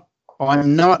I'm not.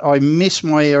 I miss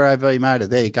my AeroV motor.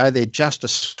 There you go. They're just a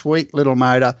sweet little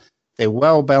motor. They're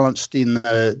well balanced in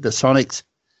the Sonics.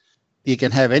 You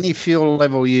can have any fuel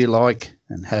level you like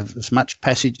and have as much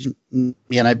passenger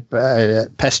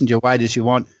weight as you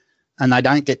want, and they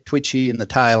don't get twitchy in the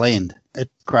tail end.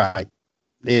 It's great.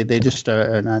 They're just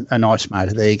a nice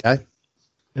motor. There you go.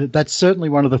 That's certainly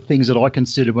one of the things that I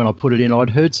considered when I put it in. I'd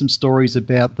heard some stories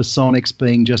about the Sonics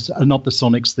being just not the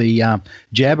Sonics, the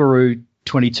Jabiru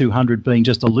 2200 being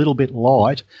just a little bit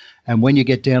light, and when you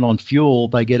get down on fuel,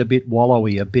 they get a bit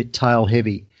wallowy, a bit tail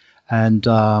heavy, and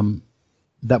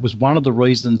that was one of the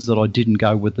reasons that I didn't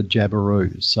go with the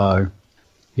Jabiru. So,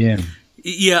 yeah.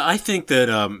 Yeah, I think that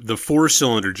the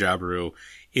 4-cylinder Jabiru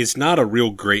is not a real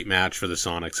great match for the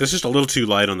Sonics. It's just a little too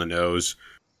light on the nose.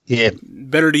 Yeah.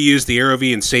 Better to use the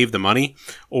AeroV and save the money,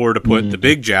 or to put the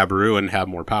big Jabiru and have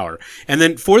more power. And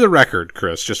then for the record,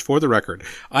 Chris, just for the record,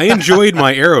 I enjoyed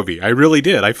my AeroV. I really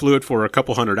did. I flew it for a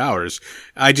couple hundred hours.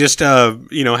 I just,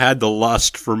 had the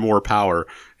lust for more power,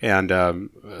 and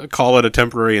call it a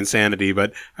temporary insanity,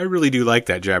 but I really do like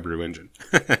that Jabiru engine.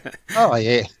 Oh,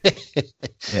 yeah.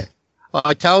 Yeah.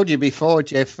 I told you before,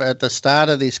 Jeff, at the start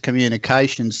of this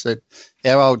communications that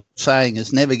our old saying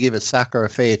is never give a sucker a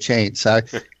fair chance. So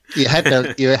You had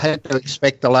to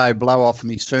expect the low blow off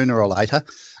me sooner or later.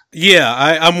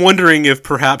 Yeah, I'm wondering if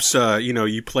perhaps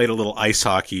you played a little ice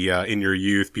hockey in your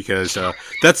youth, because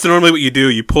that's normally what you do.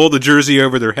 You pull the jersey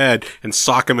over their head and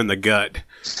sock them in the gut.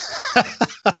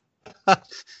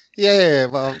 Yeah,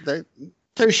 well,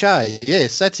 touche.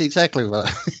 Yes, that's exactly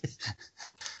what.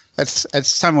 That's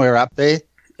somewhere up there.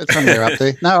 That's somewhere up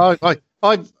there. No,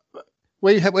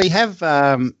 we have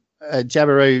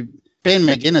Jabiru. Ben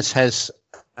McGuinness has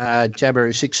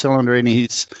Jabiru 6-cylinder in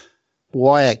his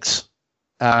YX.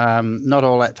 Not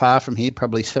all that far from here,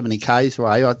 probably 70 k's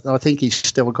away. I think he's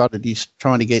still got it. He's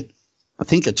trying to get. I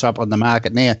think it's up on the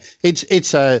market now.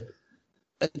 It's a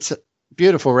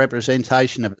beautiful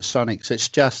representation of the Sonics. It's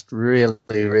just really,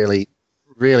 really,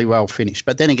 really well finished.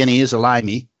 But then again, he is a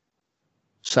lamey,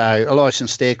 so a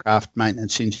licensed aircraft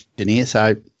maintenance engineer.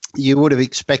 So you would have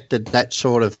expected that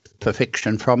sort of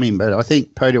perfection from him. But I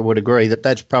think Peter would agree that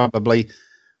that's probably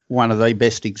one of the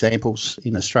best examples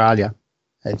in Australia.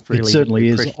 It certainly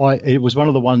is. It was one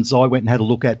of the ones I went and had a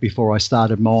look at before I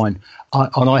started mine.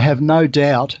 And I have no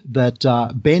doubt that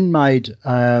Ben made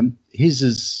his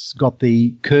has got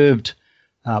the curved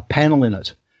panel in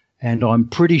it, and I'm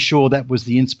pretty sure that was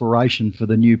the inspiration for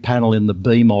the new panel in the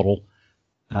B model.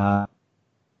 It's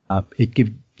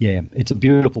a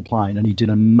beautiful plane, and he did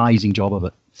an amazing job of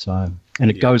it. So, and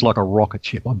it goes like a rocket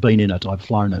ship. I've been in it. I've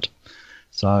flown it.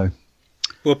 So.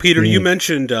 Well, Peter, you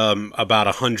mentioned about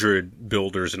 100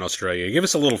 builders in Australia. Give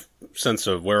us a little sense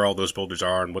of where all those builders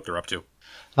are and what they're up to.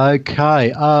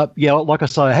 Okay. Like I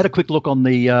say, I had a quick look on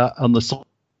the Sonics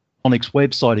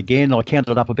website again. I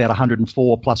counted up about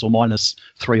 104 plus or minus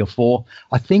 3 or 4.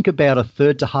 I think about a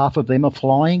third to half of them are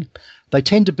flying. They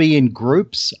tend to be in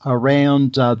groups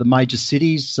around the major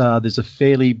cities. There's a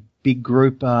fairly big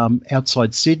group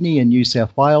outside Sydney in New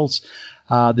South Wales.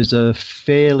 There's a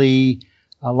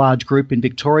large group in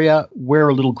Victoria. We're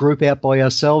a little group out by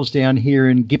ourselves down here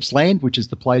in Gippsland, which is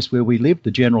the place where we live,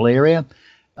 the general area.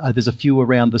 There's a few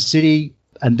around the city.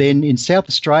 And then in South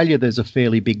Australia, there's a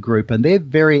fairly big group, and they're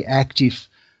very active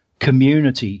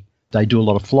community. They do a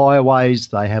lot of flyaways.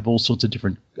 They have all sorts of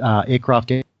different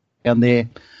aircraft down there.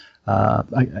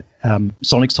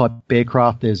 Sonics type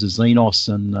aircraft. There's a Xenos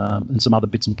and some other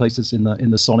bits and pieces in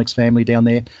the Sonics family down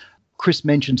there. Chris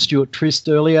mentioned Stuart Trist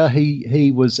earlier.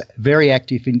 He was very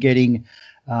active in getting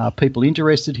people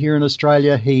interested here in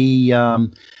Australia. He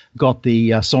got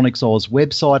the Sonics Oz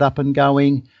website up and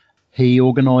going. He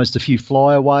organised a few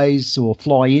flyaways or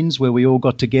fly-ins where we all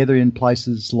got together in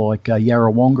places like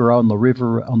Yarrawonga on the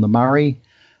river on the Murray.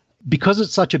 Because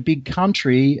it's such a big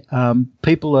country,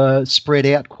 people are spread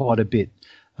out quite a bit.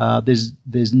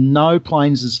 There's no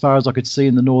planes as far as I could see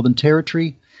in the Northern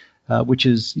Territory, which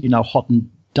is hot and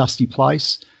dusty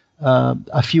place.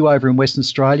 A few over in Western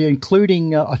Australia,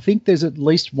 including I think there's at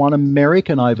least one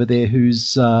American over there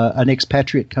who's an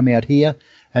expatriate come out here,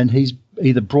 and he's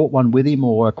either brought one with him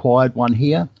or acquired one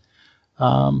here.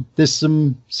 There's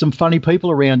some funny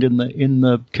people around in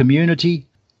the community.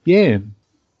 Yeah.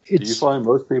 Do you find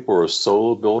most people are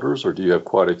solo builders, or do you have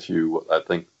quite a few? I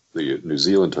think the New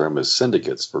Zealand term is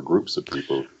syndicates for groups of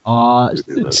people.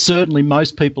 Certainly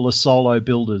most people are solo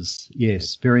builders.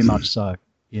 Yes, very much so.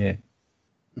 Yeah.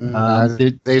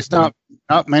 There's not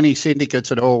many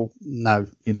syndicates at all. No.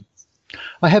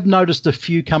 I have noticed a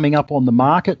few coming up on the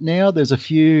market now. There's a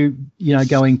few,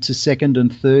 going to second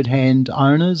and third hand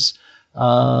owners.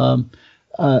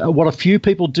 What a few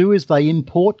people do is they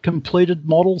import completed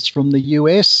models from the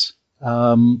US.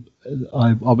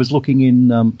 I was looking in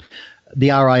the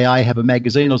RAA have a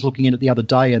magazine. I was looking in it the other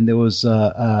day, and there was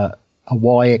a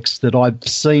YX that I've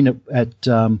seen at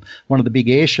one of the big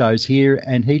air shows here,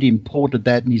 and he'd imported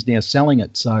that and he's now selling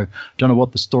it. So don't know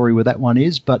what the story with that one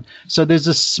is. But so there's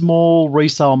a small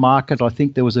resale market. I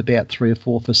think there was about 3 or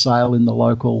 4 for sale in the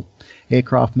local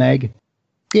aircraft mag.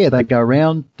 Yeah, they go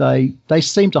around. They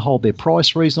seem to hold their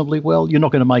price reasonably well. You're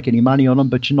not going to make any money on them,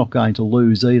 but you're not going to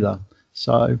lose either.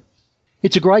 So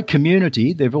it's a great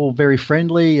community. They're all very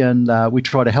friendly, and we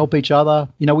try to help each other.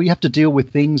 We have to deal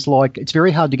with things like it's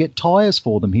very hard to get tyres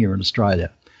for them here in Australia.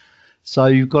 So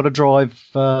you've got to drive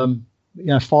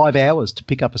 5 hours to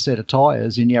pick up a set of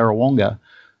tyres in Yarrawonga,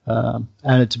 and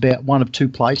it's about one of 2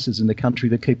 places in the country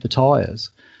that keep the tyres.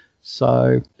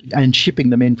 So, and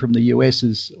shipping them in from the US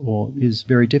is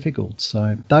very difficult.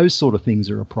 So those sort of things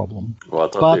are a problem. Well, I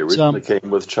thought they originally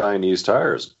came with Chinese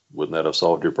tires. Wouldn't that have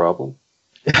solved your problem?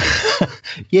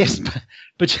 Yes,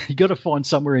 but you got to find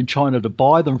somewhere in China to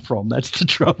buy them from. That's the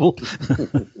trouble.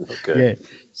 Okay. Yeah.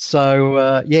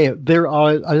 So there.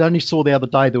 I only saw the other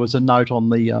day there was a note on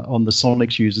the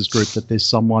Sonics users group that there's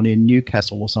someone in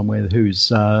Newcastle or somewhere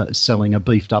who's selling a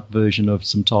beefed up version of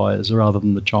some tyres rather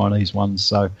than the Chinese ones.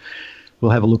 So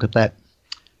we'll have a look at that.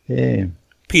 Yeah.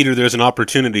 Peter, there's an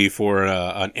opportunity for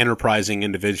an enterprising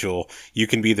individual. You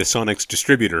can be the Sonics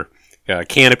distributor.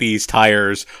 Canopies,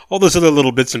 tires, all those other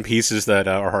little bits and pieces that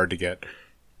are hard to get.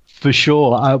 For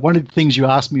sure. One of the things you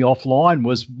asked me offline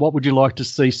was, what would you like to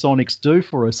see Sonics do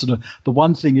for us? And the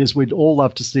one thing is we'd all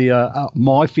love to see,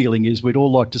 my feeling is we'd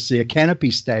all like to see a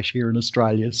canopy stash here in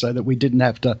Australia so that we didn't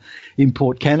have to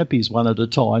import canopies one at a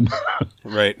time.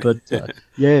 Right. But,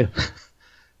 yeah.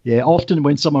 Yeah, often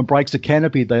when someone breaks a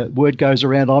canopy, the word goes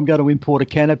around, I'm going to import a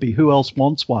canopy. Who else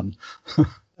wants one?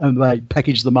 And they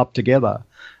package them up together.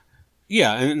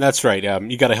 Yeah, and that's right.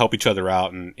 You got to help each other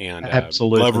out and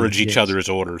Absolutely, leverage each yes. other's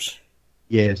orders.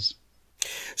 Yes.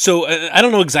 So I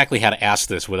don't know exactly how to ask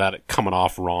this without it coming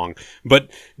off wrong, but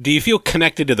do you feel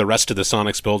connected to the rest of the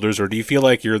Sonics builders, or do you feel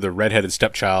like you're the redheaded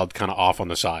stepchild kind of off on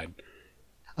the side?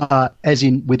 As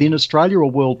in within Australia or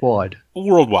worldwide?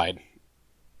 Worldwide.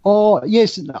 Oh,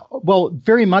 yes. Well,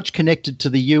 very much connected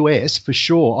to the US, for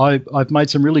sure. I've made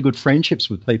some really good friendships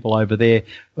with people over there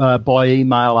by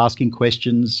email, asking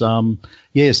questions.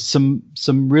 Yes, some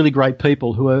really great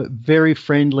people who are very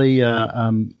friendly.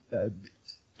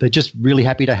 They're just really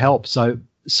happy to help. So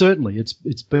certainly it's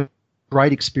been a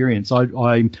great experience.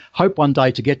 I hope one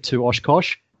day to get to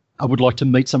Oshkosh. I would like to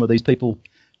meet some of these people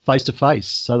face to face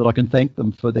so that I can thank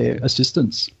them for their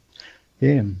assistance.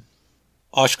 Yeah.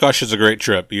 Oshkosh is a great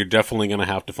trip. You're definitely going to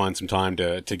have to find some time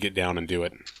to get down and do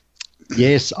it.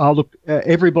 Yes, look,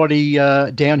 everybody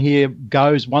down here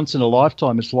goes once in a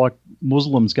lifetime. It's like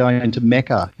Muslims going to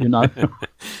Mecca, you know.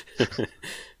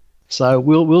 So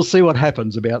we'll see what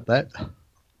happens about that.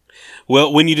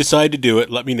 Well, when you decide to do it,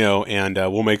 let me know, and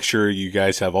we'll make sure you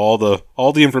guys have all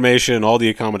the information, all the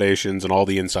accommodations, and all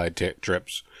the inside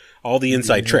trips, all the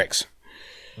inside tricks.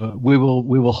 We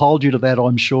will hold you to that,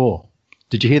 I'm sure.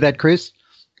 Did you hear that, Chris?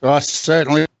 I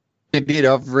certainly did.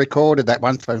 I've recorded that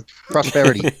one for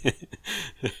prosperity.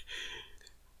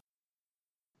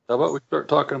 How about we start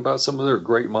talking about some of their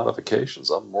great modifications?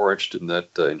 I'm more interested in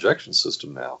that injection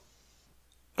system now.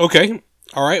 Okay.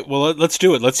 All right. Well, let's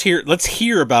do it. Let's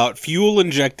hear about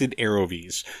fuel-injected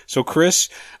AeroVs. So, Chris,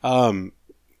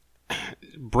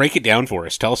 break it down for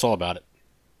us. Tell us all about it.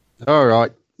 All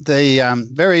right. The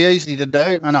very easy to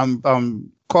do, and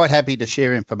I'm quite happy to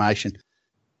share information.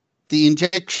 The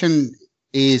injection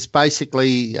is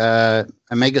basically a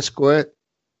mega squirt.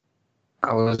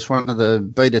 I was one of the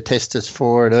beta testers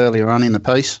for it earlier on in the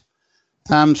piece.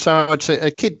 So it's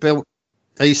a kit-built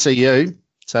ECU.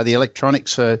 So the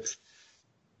electronics are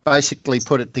basically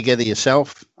put it together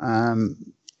yourself.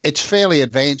 It's fairly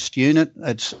advanced unit.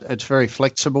 It's very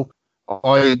flexible.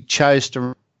 I chose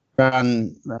to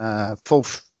run full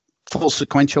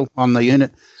sequential on the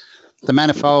unit. The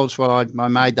manifolds, well, I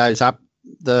made those up.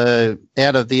 I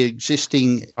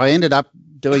ended up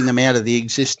doing them out of the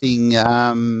existing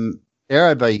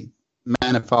AeroV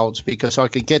manifolds because I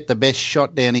could get the best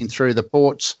shot down in through the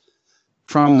ports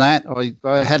from that.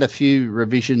 I had a few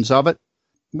revisions of it.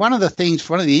 One of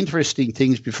the interesting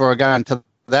things before I go into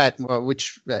that,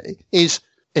 which is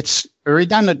it's a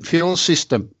redundant fuel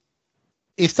system.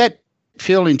 If that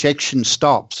fuel injection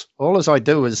stops, all as I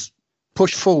do is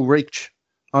push full reach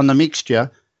on the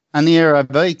mixture and the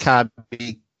AeroV carb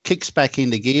kicks back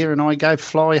into gear and I go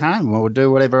fly home or do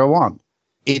whatever I want.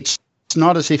 It's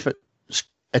not as if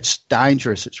it's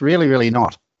dangerous. It's really, really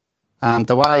not.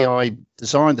 The way I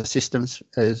designed the systems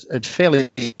is it's fairly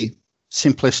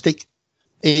simplistic.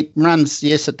 It runs,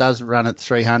 yes, it does run at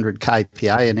 300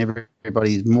 kPa and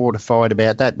everybody's mortified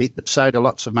about that bit, but so do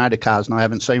lots of motor cars and I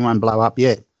haven't seen one blow up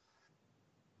yet.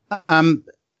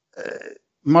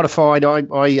 Modified,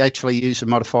 I actually use a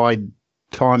modified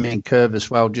timing curve as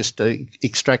well just to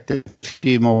extract a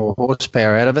few more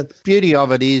horsepower out of it. The beauty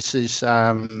of it is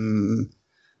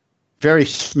very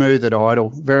smooth at idle,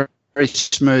 very, very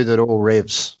smooth at all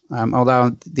revs.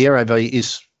 Although the AeroV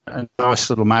is a nice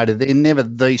little motor, they're never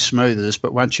the smoothest,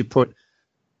 but once you put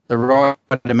the right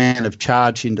amount of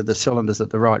charge into the cylinders at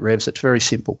the right revs, it's very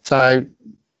simple. So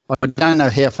I don't know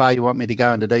how far you want me to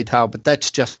go into detail, but that's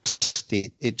just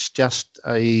it. It's just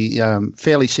a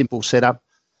fairly simple setup.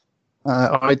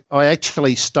 I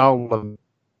actually stole the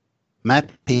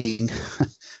mapping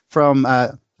from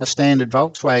a standard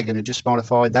Volkswagen and just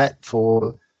modified that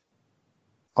for.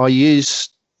 I use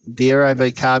the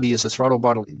AeroV carby as a throttle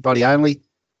body only.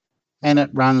 and it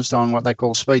runs on what they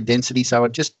call speed density. So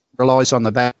it just relies on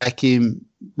the vacuum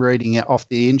reading it off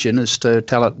the engine as to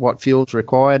tell it what fuel's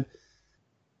required.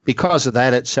 Because of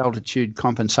that, it's altitude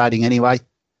compensating anyway.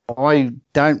 I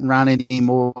don't run any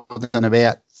more than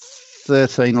about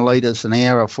 13 litres an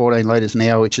hour or 14 litres an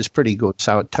hour, which is pretty good.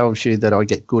 So it tells you that I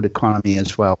get good economy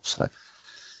as well. So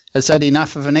is that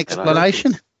enough of an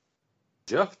explanation?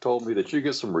 Jeff told me that you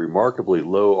get some remarkably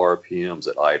low RPMs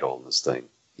at idle on this thing.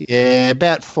 Yeah,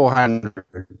 about 400.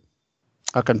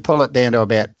 I can pull it down to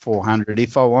about 400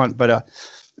 if I want, but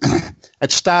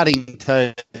it's starting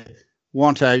to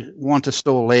want to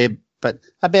stall there. But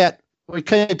we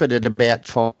keep it at about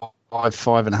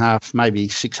 5.5, maybe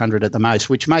 600 at the most,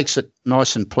 which makes it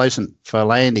nice and pleasant for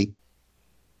landing.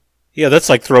 Yeah, that's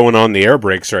like throwing on the air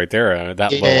brakes right there,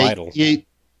 that low idle.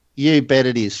 You bet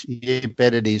it is. You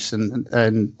bet it is.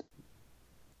 And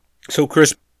So,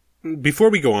 Chris, before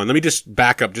we go on, let me just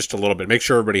back up just a little bit, make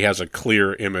sure everybody has a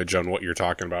clear image on what you're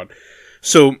talking about.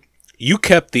 So, you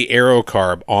kept the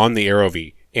AeroCarb on the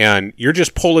AeroV, and you're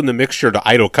just pulling the mixture to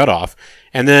idle cutoff,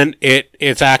 and then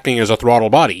it's acting as a throttle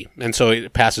body, and so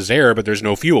it passes air, but there's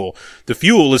no fuel. The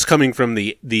fuel is coming from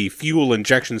the fuel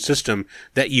injection system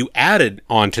that you added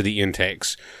onto the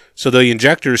intakes. So the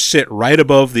injectors sit right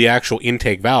above the actual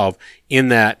intake valve in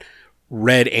that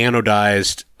red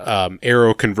anodized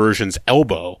aero conversions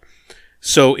elbow.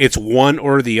 So it's one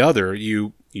or the other.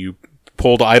 You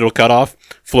pull the idle cutoff,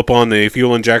 flip on the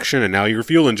fuel injection, and now you're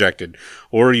fuel injected.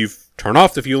 Or you turn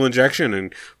off the fuel injection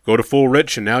and go to full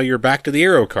rich, and now you're back to the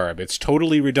AeroCarb. It's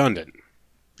totally redundant.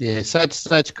 Yes,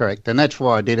 that's correct, and that's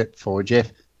why I did it for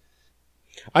Jeff.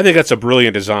 I think that's a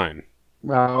brilliant design.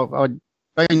 Well,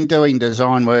 I've been doing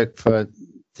design work for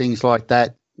things like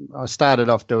that. I started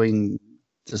off doing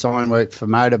design work for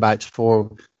motorboats, for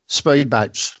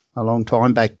speedboats, a long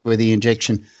time back with the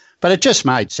injection, but it just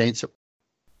made sense.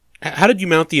 How did you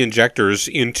mount the injectors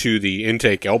into the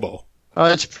intake elbow?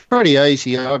 It's pretty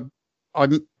easy. I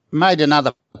made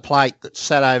another plate that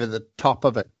sat over the top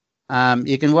of it.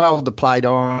 You can weld the plate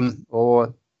on,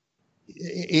 or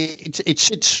it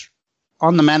sits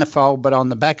on the manifold, but on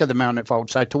the back of the manifold,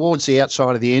 so towards the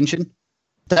outside of the engine.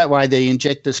 That way the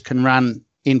injectors can run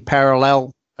in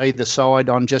parallel either side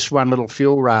on just one little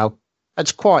fuel rail.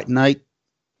 It's quite neat.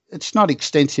 It's not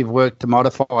extensive work to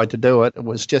modify to do it. It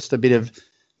was just a bit of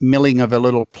milling of a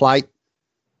little plate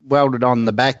welded on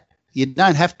the back. You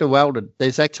don't have to weld it.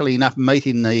 There's actually enough meat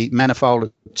in the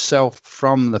manifold itself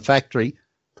from the factory,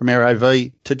 from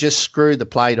AeroV, to just screw the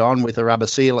plate on with a rubber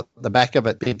seal at the back of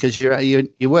it, because you're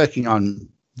working on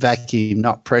vacuum,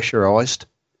 not pressurized.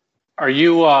 Are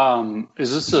you?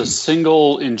 Is this a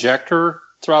single injector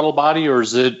throttle body, or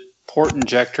is it port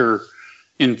injector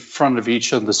in front of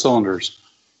each of the cylinders?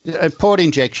 Port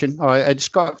injection. It's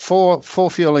got four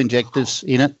fuel injectors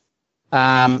in it,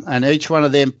 and each one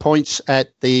of them points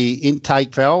at the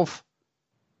intake valve.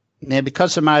 Now,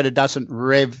 because the motor doesn't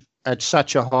rev at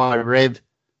such a high rev,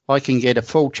 I can get a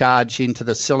full charge into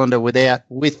the cylinder with the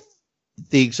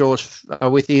exhaust,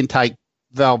 with the intake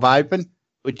valve open,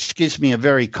 which gives me a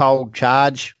very cold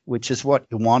charge, which is what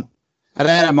you want. It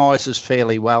atomizes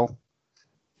fairly well.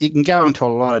 You can go into a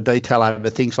lot of detail over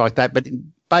things like that, but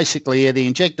basically, the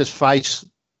injectors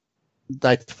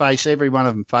every one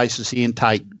of them faces the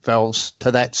intake valves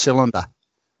to that cylinder.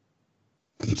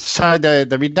 So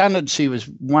the redundancy was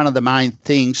one of the main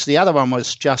things. The other one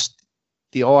was just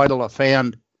the idle I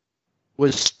found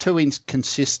was too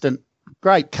inconsistent.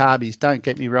 Great carbies, don't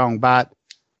get me wrong, but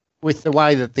with the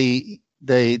way that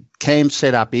the cam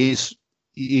setup is,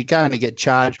 you're going to get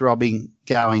charge robbing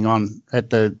going on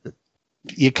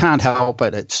you can't help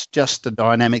it. It's just the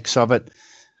dynamics of it.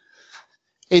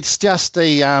 It's just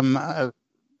the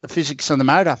physics of the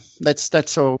motor.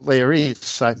 That's all there is.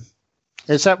 So,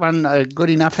 is that one a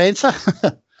good enough answer?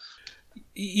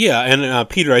 Yeah, and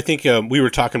Peter, I think we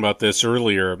were talking about this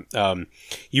earlier.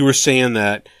 You were saying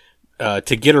that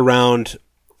to get around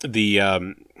the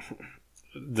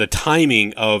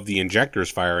timing of the injectors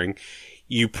firing,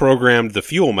 you programmed the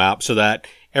fuel map so that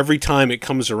every time it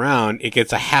comes around, it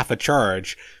gets a half a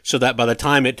charge, so that by the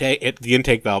time the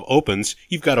intake valve opens,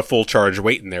 you've got a full charge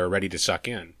waiting there ready to suck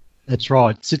in. That's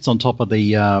right. It sits on top of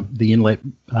the inlet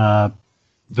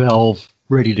valve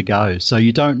ready to go. So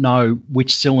you don't know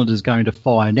which cylinder is going to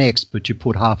fire next, but you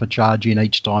put half a charge in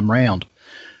each time round.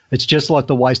 It's just like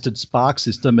the wasted spark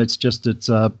system. It's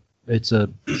a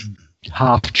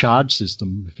half charge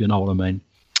system, if you know what I mean.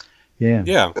 Yeah.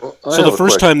 Yeah. So the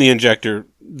first time the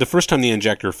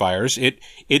injector fires, it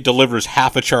delivers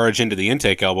half a charge into the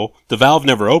intake elbow. The valve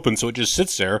never opens, so it just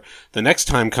sits there. The next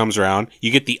time comes around,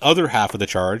 you get the other half of the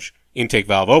charge. Intake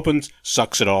valve opens,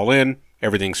 sucks it all in,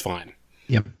 everything's fine.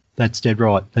 Yep, that's dead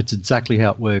right. That's exactly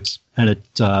how it works, and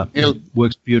it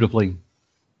works beautifully.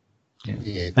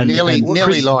 Yeah, And nearly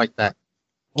Chris- like that.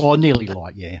 Oh, nearly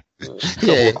like, yeah. A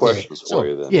couple of questions for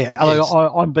you then. Yeah,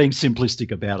 I'm being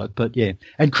simplistic about it, but yeah.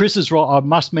 And Chris is right. I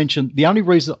must mention the only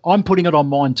reason I'm putting it on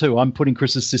mine too. I'm putting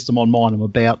Chris's system on mine. I'm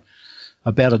about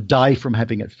a day from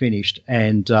having it finished,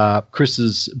 and Chris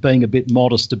is being a bit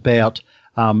modest about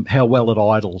how well it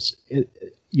idles.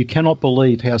 You cannot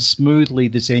believe how smoothly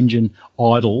this engine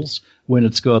idles when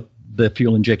it's got the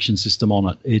fuel injection system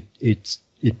on it.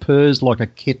 It purrs like a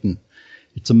kitten.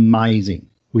 It's amazing,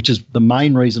 which is the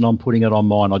main reason I'm putting it on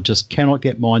mine. I just cannot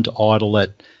get mine to idle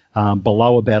at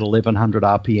below about 1100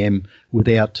 RPM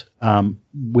without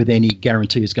with any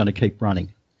guarantee it's going to keep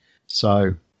running.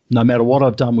 So no matter what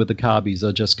I've done with the carbies,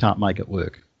 I just can't make it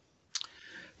work.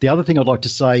 The other thing I'd like to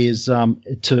say is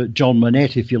to John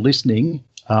Monette, if you're listening,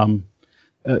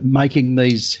 making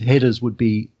these headers would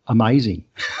be amazing.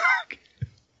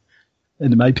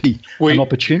 And there may be an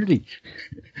opportunity.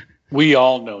 We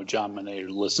all know John Monet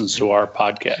listens to our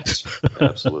podcast.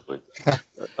 Absolutely.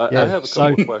 I have a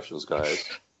couple of questions, guys.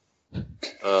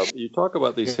 You talk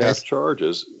about these half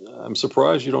charges. I'm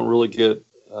surprised you don't really get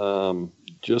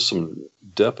just some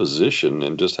deposition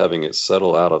and just having it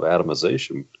settle out of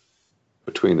atomization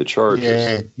between the charges.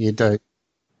 Yeah, you do.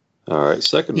 All right.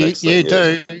 Second, next you thing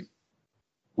do. is,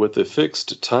 with the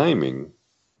fixed timing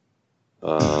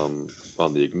on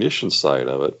the ignition side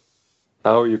of it,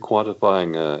 how are you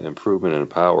quantifying improvement in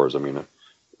powers? I mean,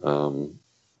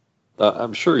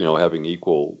 I'm sure, having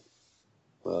equal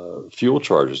fuel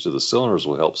charges to the cylinders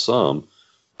will help some,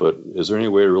 but is there any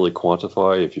way to really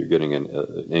quantify if you're getting an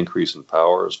increase in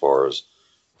power as far as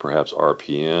perhaps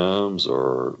RPMs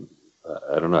or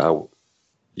I don't know how?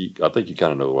 I think you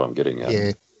kind of know what I'm getting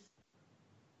at.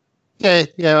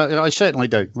 Yeah, I certainly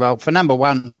do. Well, for number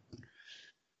one,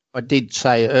 I did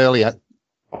say earlier,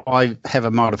 I have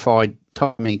a modified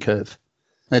timing curve.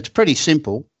 It's pretty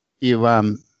simple. You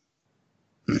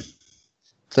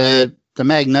the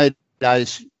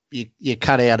magnetos you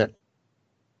cut out at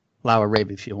lower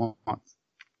rev if you want.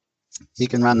 You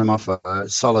can run them off a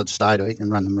solid state, or you can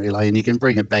run them relay, and you can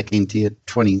bring it back into your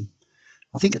 20.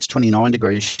 I think it's 29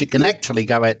 degrees. You can actually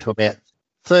go out to about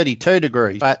 32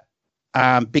 degrees, but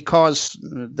because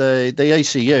the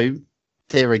ECU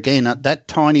there again, that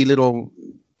tiny little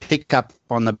pickup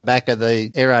on the back of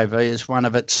the AeroV is one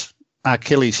of its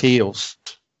Achilles heels.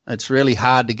 It's really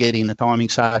hard to get in the timing,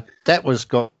 so that was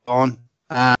gone.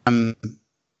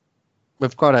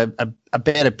 We've got a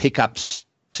better pickup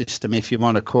system, if you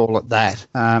want to call it that.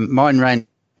 Mine ran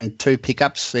two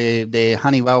pickups. They're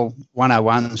Honeywell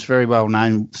 101s, very well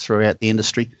known throughout the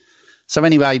industry. So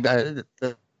anyway,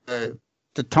 the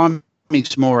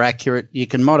timing's more accurate. You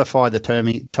can modify the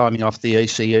timing off the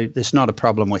ECU. There's not a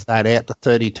problem with that out to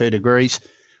 32 degrees.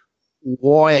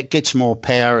 Why it gets more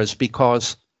power is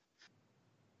because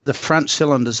the front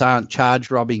cylinders aren't charge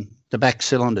robbing the back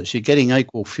cylinders. You're getting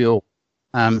equal fuel.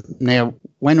 Now,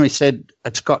 when we said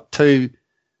it's got two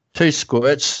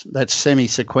squirts, that's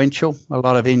semi-sequential. A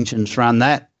lot of engines run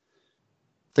that.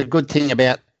 The good thing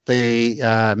about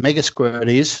the Mega Squirt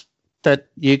is that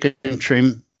you can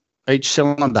trim each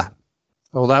cylinder.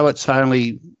 Although it's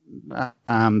only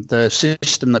the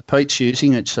system that Pete's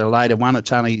using, it's a later one,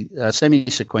 it's only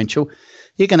semi-sequential,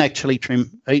 you can actually trim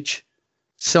each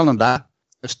cylinder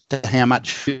as to how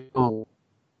much fuel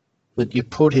that you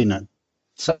put in it.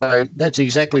 So that's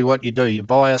exactly what you do. You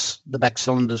bias the back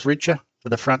cylinders richer for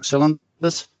the front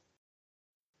cylinders.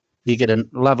 You get a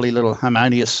lovely little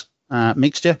harmonious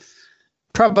mixture.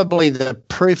 Probably the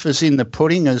proof is in the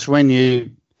pudding is when you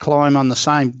climb on the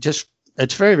same,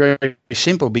 it's very, very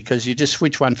simple because you just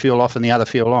switch one fuel off and the other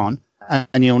fuel on,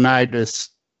 and you'll notice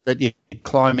that you're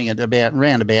climbing at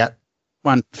around about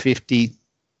 150,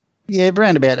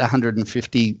 around about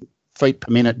 150 feet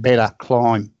per minute better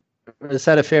climb. Is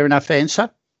that a fair enough answer?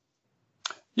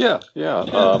 Yeah.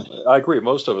 I agree.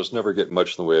 Most of us never get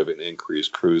much in the way of an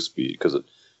increased cruise speed because it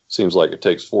seems like it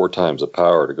takes 4 times the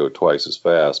power to go twice as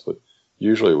fast, but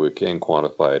usually we can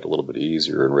quantify it a little bit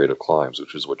easier in rate of climbs,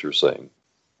 which is what you're saying.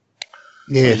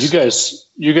 Yes.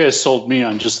 You guys sold me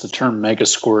on just the term Mega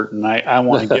Squirt, and I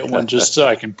want to get one just so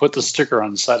I can put the sticker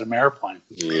on the side of my airplane.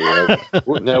 Yeah.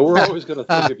 We're always going to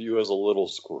think of you as a little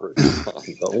squirt.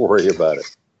 Don't worry about it.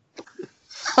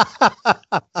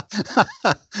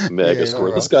 Mega Squirt.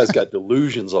 Right. This guy's got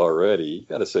delusions already. You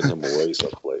got to send him away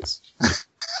someplace.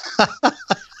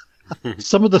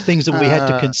 Some of the things that we had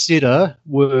to consider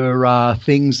were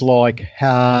things like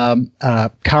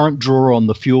current draw on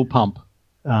the fuel pump.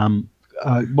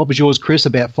 what was yours, Chris?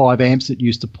 About 5 amps it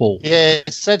used to pull.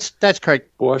 Yes, that's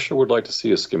correct. Boy, I sure would like to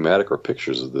see a schematic or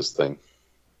pictures of this thing.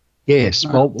 Yes.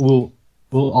 Well,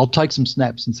 I'll take some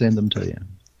snaps and send them to you.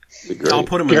 Be great. I'll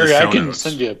put them in Gary, the show I can notes.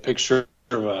 send you a picture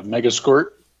of a mega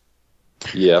squirt.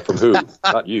 Yeah, from who?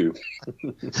 Not you.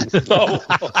 Oh,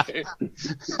 okay.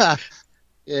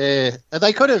 Yeah,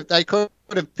 they could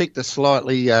have picked a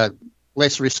slightly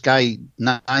less risque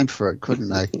name for it, couldn't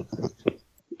they?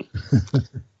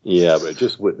 Yeah, but it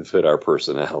just wouldn't fit our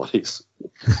personalities.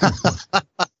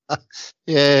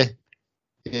 Yeah,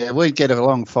 we'd get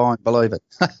along fine, believe it.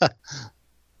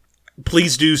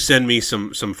 Please do send me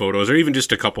some photos or even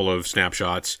just a couple of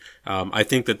snapshots. I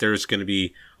think that there's going to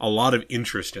be a lot of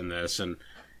interest in this, and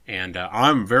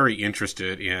I'm very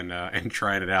interested in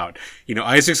trying it out. You know,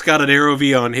 Isaac's got an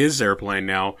AeroV on his airplane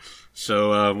now,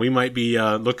 so we might be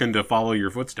looking to follow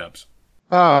your footsteps.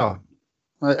 Oh,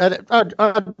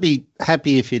 I'd be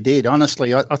happy if you did.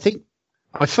 Honestly, I think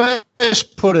I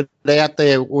first put it out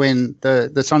there when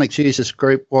the Sonics users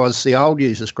group was the old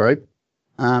users group.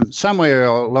 Somewhere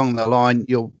along the line,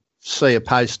 you'll see a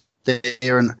post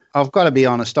there, and I've got to be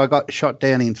honest, I got shot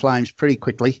down in flames pretty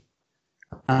quickly.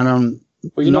 And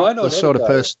Well, you know, I know the sort of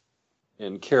person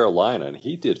in Carolina, and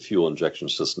he did fuel injection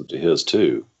system to his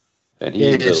too. And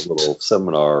he did a little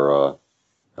seminar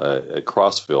at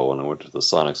Crossville when I went to the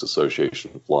Sonics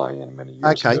Association of Flying in many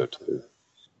years ago too.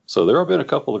 So there have been a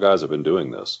couple of guys that have been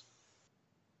doing this.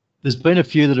 There's been a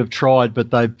few that have tried,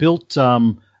 but they've built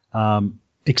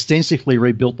extensively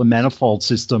rebuilt the manifold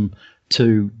system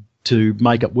to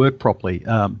make it work properly.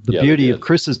 The beauty of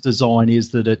Chris's design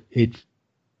is that it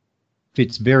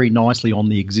fits very nicely on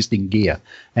the existing gear,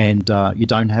 and you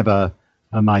don't have a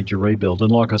major rebuild.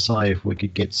 And like I say, if we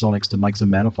could get Sonics to make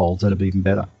some manifolds, that'd be even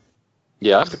better.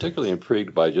 Yeah, I'm particularly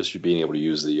intrigued by just you being able to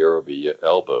use the AeroV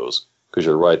elbows, because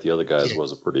you're right, the other guys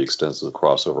was a pretty extensive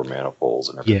crossover manifolds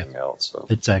and everything else. So.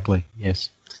 Exactly, yes.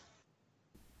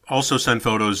 Also send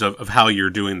photos of how you're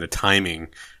doing the timing.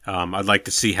 I'd like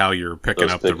to see how you're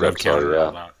picking up the rev counter.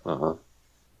 Uh-huh.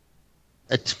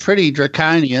 It's pretty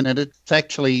draconian, and it's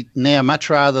actually now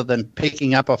much rather than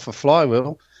picking up off a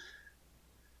flywheel,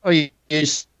 I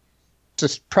use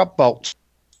just prop bolts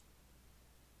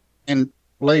and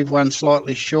leave one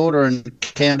slightly shorter and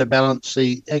counterbalance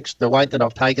the weight that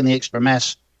I've taken, the extra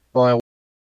mass, by a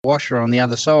washer on the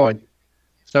other side.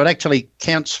 So it actually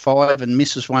counts 5 and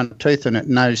misses one tooth, and it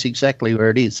knows exactly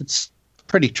where it is. It's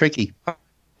pretty tricky.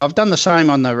 I've done the same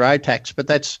on the Rotax, but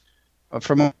that's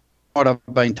from what I've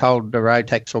been told the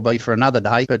Rotax will be for another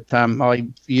day. But I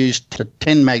used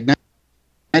 10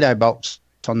 magneto bolts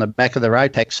on the back of the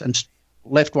Rotax and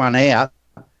left one out,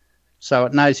 so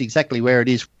it knows exactly where it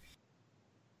is.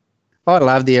 I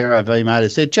love the AeroV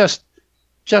motors. They're just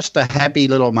a happy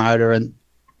little motor, and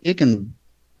you can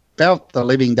belt the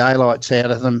living daylights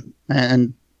out of them,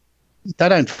 and they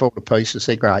don't fall to pieces.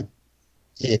 They're great.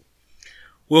 Yeah.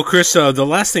 Well, Chris, the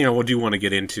last thing I do want to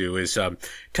get into is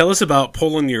tell us about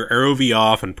pulling your AeroV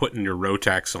off and putting your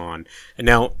Rotax on. And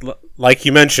now, like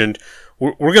you mentioned,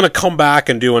 we're going to come back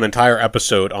and do an entire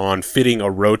episode on fitting a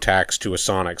Rotax to a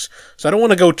Sonics. So I don't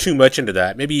want to go too much into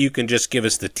that. Maybe you can just give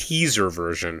us the teaser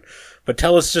version, but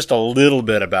tell us just a little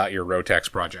bit about your Rotax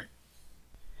project.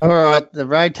 All right, the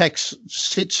Rotax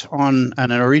sits on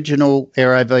an original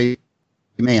AeroV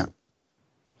mount.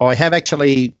 I have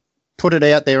actually put it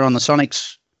out there on the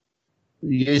Sonics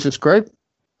users group.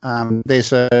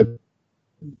 There's a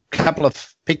couple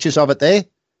of pictures of it there.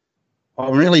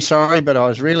 I'm really sorry, but I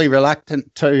was really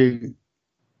reluctant to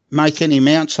make any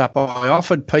mounts up. I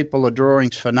offered people the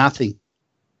drawings for nothing.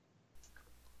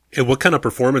 And what kind of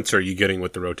performance are you getting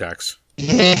with the Rotax?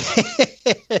 Yeah.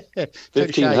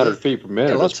 1,500 feet per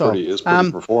minute is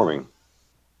pretty performing.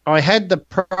 I had the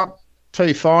prop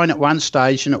too fine at one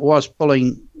stage, and it was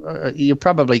pulling, you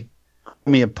probably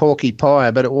call me a porky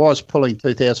pie, but it was pulling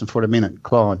 2,000 foot a minute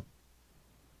climb.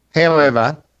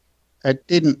 However, it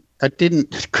didn't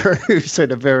cruise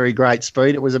at a very great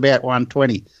speed. It was about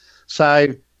 120. So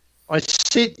I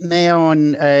sit now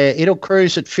on, it'll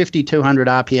cruise at 5,200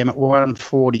 RPM at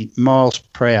 140 miles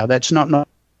per hour. That's not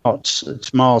knots,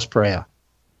 it's miles per hour.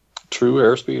 True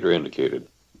airspeed or indicated?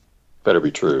 Better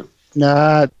be true.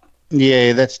 No,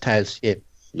 yeah, that's TAS, yeah.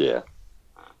 Yeah.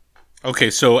 Okay,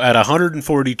 so at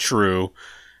 140 true,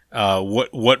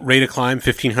 what rate of climb?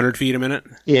 1,500 feet a minute?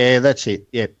 Yeah, that's it,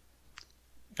 yeah.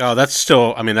 Oh, that's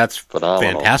still, I mean, that's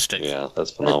phenomenal. Fantastic. Yeah,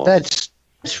 that's phenomenal. That's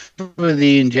for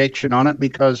the injection on it,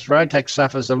 because Rotax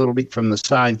suffers a little bit from the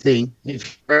same thing.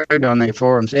 If you read on their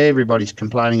forums, everybody's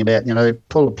complaining about, they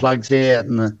pull the plugs out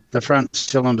and the front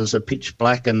cylinders are pitch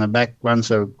black and the back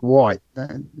ones are white.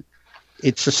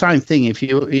 it's the same thing. If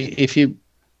you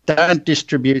don't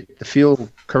distribute the fuel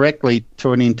correctly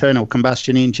to an internal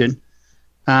combustion engine,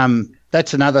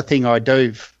 that's another thing I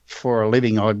do for a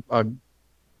living. I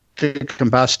do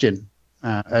combustion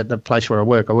at the place where I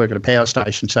work. I work at a power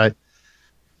station, so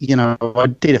I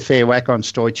did a fair whack on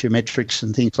stoichiometrics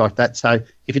and things like that. So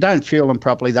if you don't fuel them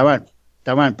properly, they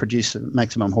won't produce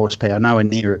maximum horsepower, nowhere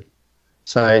near it.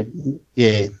 So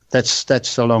yeah, that's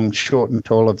the long, short, and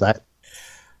tall of that.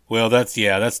 Well, that's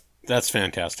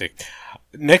fantastic.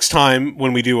 Next time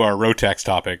when we do our Rotax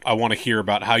topic, I want to hear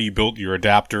about how you built your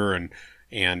adapter and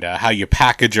how you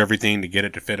package everything to get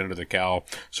it to fit under the cowl.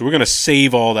 So we're going to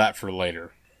save all that for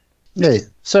later. Yeah,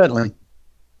 certainly.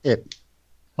 Yeah.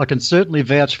 I can certainly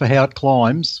vouch for how it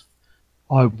climbs.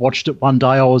 I watched it one day.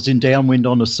 I was in downwind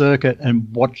on a circuit and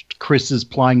watched Chris's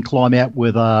plane climb out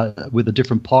with a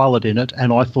different pilot in it,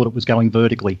 and I thought it was going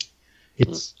vertically.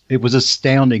 It was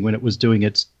astounding when it was doing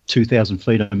its 2,000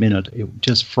 feet a minute. It was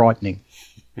just frightening.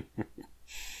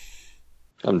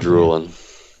 I'm drooling.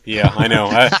 Yeah, I know.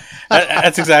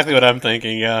 That's exactly what I'm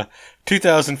thinking.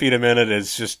 2,000 feet a minute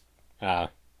is just...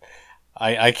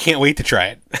 I can't wait to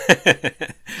try it.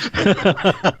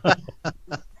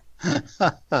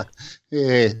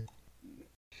 Yeah.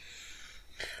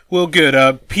 Well,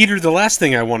 good. Peter, the last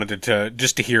thing I wanted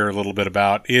to hear a little bit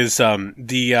about is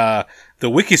the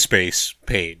Wikispace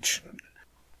page.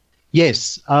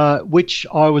 Yes, which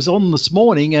I was on this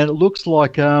morning, and it looks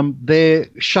like they're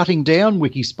shutting down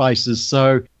Wikispaces.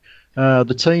 So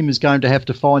the team is going to have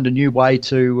to find a new way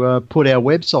to put our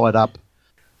website up.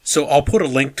 So I'll put a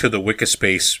link to the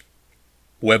Wikispace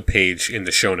webpage in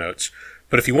the show notes.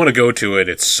 But if you want to go to it,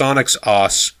 it's Sonics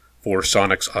Aus for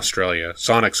Sonics Australia,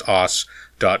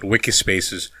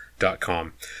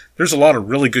 sonicsaus.wikispaces.com. There's a lot of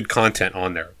really good content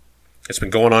on there. It's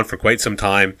been going on for quite some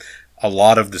time. A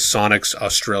lot of the Sonics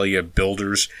Australia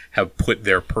builders have put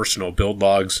their personal build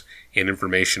logs and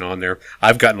information on there.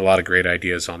 I've gotten a lot of great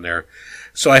ideas on there.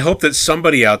 So I hope that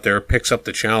somebody out there picks up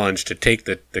the challenge to take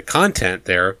the content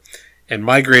there and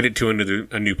migrate it to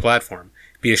a new platform.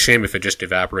 It'd be a shame if it just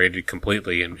evaporated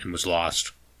completely and was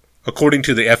lost. According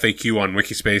to the FAQ on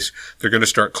Wikispace, they're going to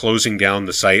start closing down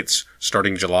the sites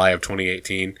starting July of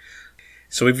 2018.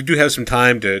 So we do have some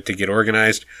time to get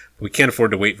organized, but we can't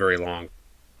afford to wait very long.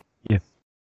 Yeah.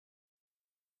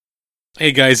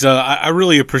 Hey guys, I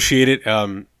really appreciate it.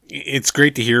 It's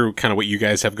great to hear kind of what you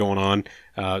guys have going on.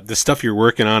 The stuff you're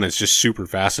working on is just super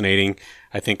fascinating.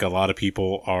 I think a lot of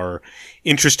people are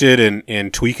interested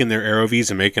in tweaking their AeroVs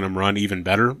and making them run even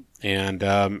better. And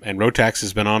Rotax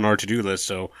has been on our to-do list,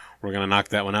 so we're going to knock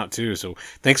that one out too. So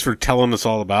thanks for telling us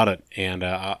all about it. And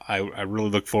I really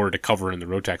look forward to covering the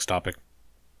Rotax topic.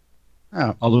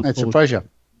 Oh, it's a pleasure.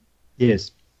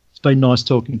 Yes. It's been nice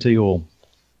talking to you all.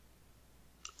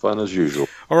 Fun as usual.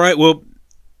 All right. Well,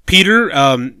 Peter,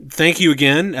 thank you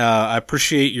again. I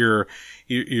appreciate your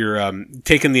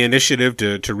taking the initiative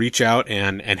to reach out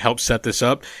and help set this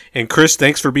up. And Chris,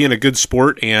 thanks for being a good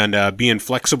sport and being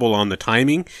flexible on the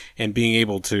timing and being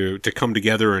able to come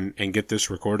together and get this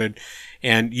recorded.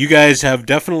 And you guys have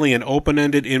definitely an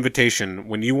open-ended invitation.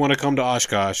 When you want to come to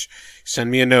Oshkosh,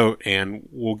 send me a note and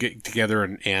we'll get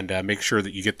together and make sure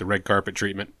that you get the red carpet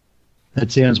treatment.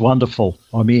 That sounds wonderful.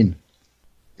 I'm in.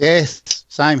 Yes,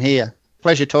 same here.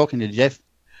 Pleasure talking to you, Jeff.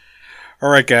 All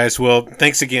right, guys. Well,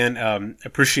 thanks again.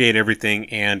 Appreciate everything,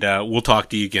 and we'll talk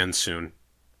to you again soon.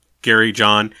 Gary,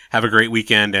 John, have a great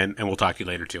weekend, and we'll talk to you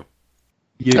later, too.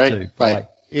 You too. Bye.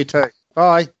 You too.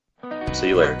 Bye. See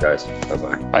you later, guys.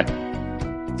 Bye-bye. Bye.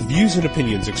 The views and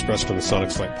opinions expressed on the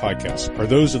Sonics Flight podcast are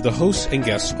those of the hosts and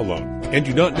guests alone, and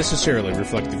do not necessarily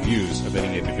reflect the views of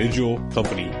any individual,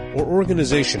 company, or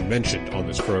organization mentioned on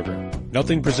this program.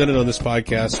 Nothing presented on this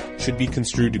podcast should be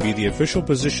construed to be the official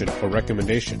position or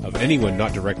recommendation of anyone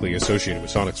not directly associated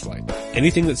with Sonics Flight.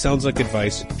 Anything that sounds like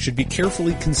advice should be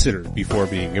carefully considered before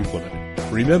being implemented.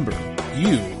 Remember,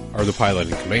 you are the pilot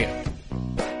in command.